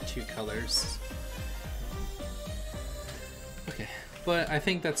between like two colors. Okay, but I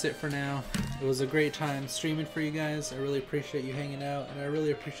think that's it for now. It was a great time streaming for you guys. I really appreciate you hanging out, and I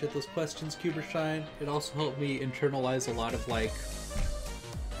really appreciate those questions, Cubershine. It also helped me internalize a lot of like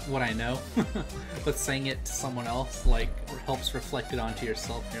what I know, but saying it to someone else like helps reflect it onto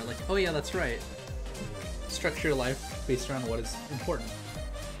yourself, and you're like, oh yeah, that's right. Structure your life based around what is important.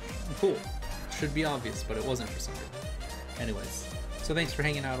 Cool. Should be obvious, but it wasn't for some reason. Anyways, so thanks for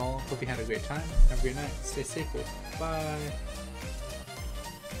hanging out all. Hope you had a great time. Have a great night. Stay safe. Bye.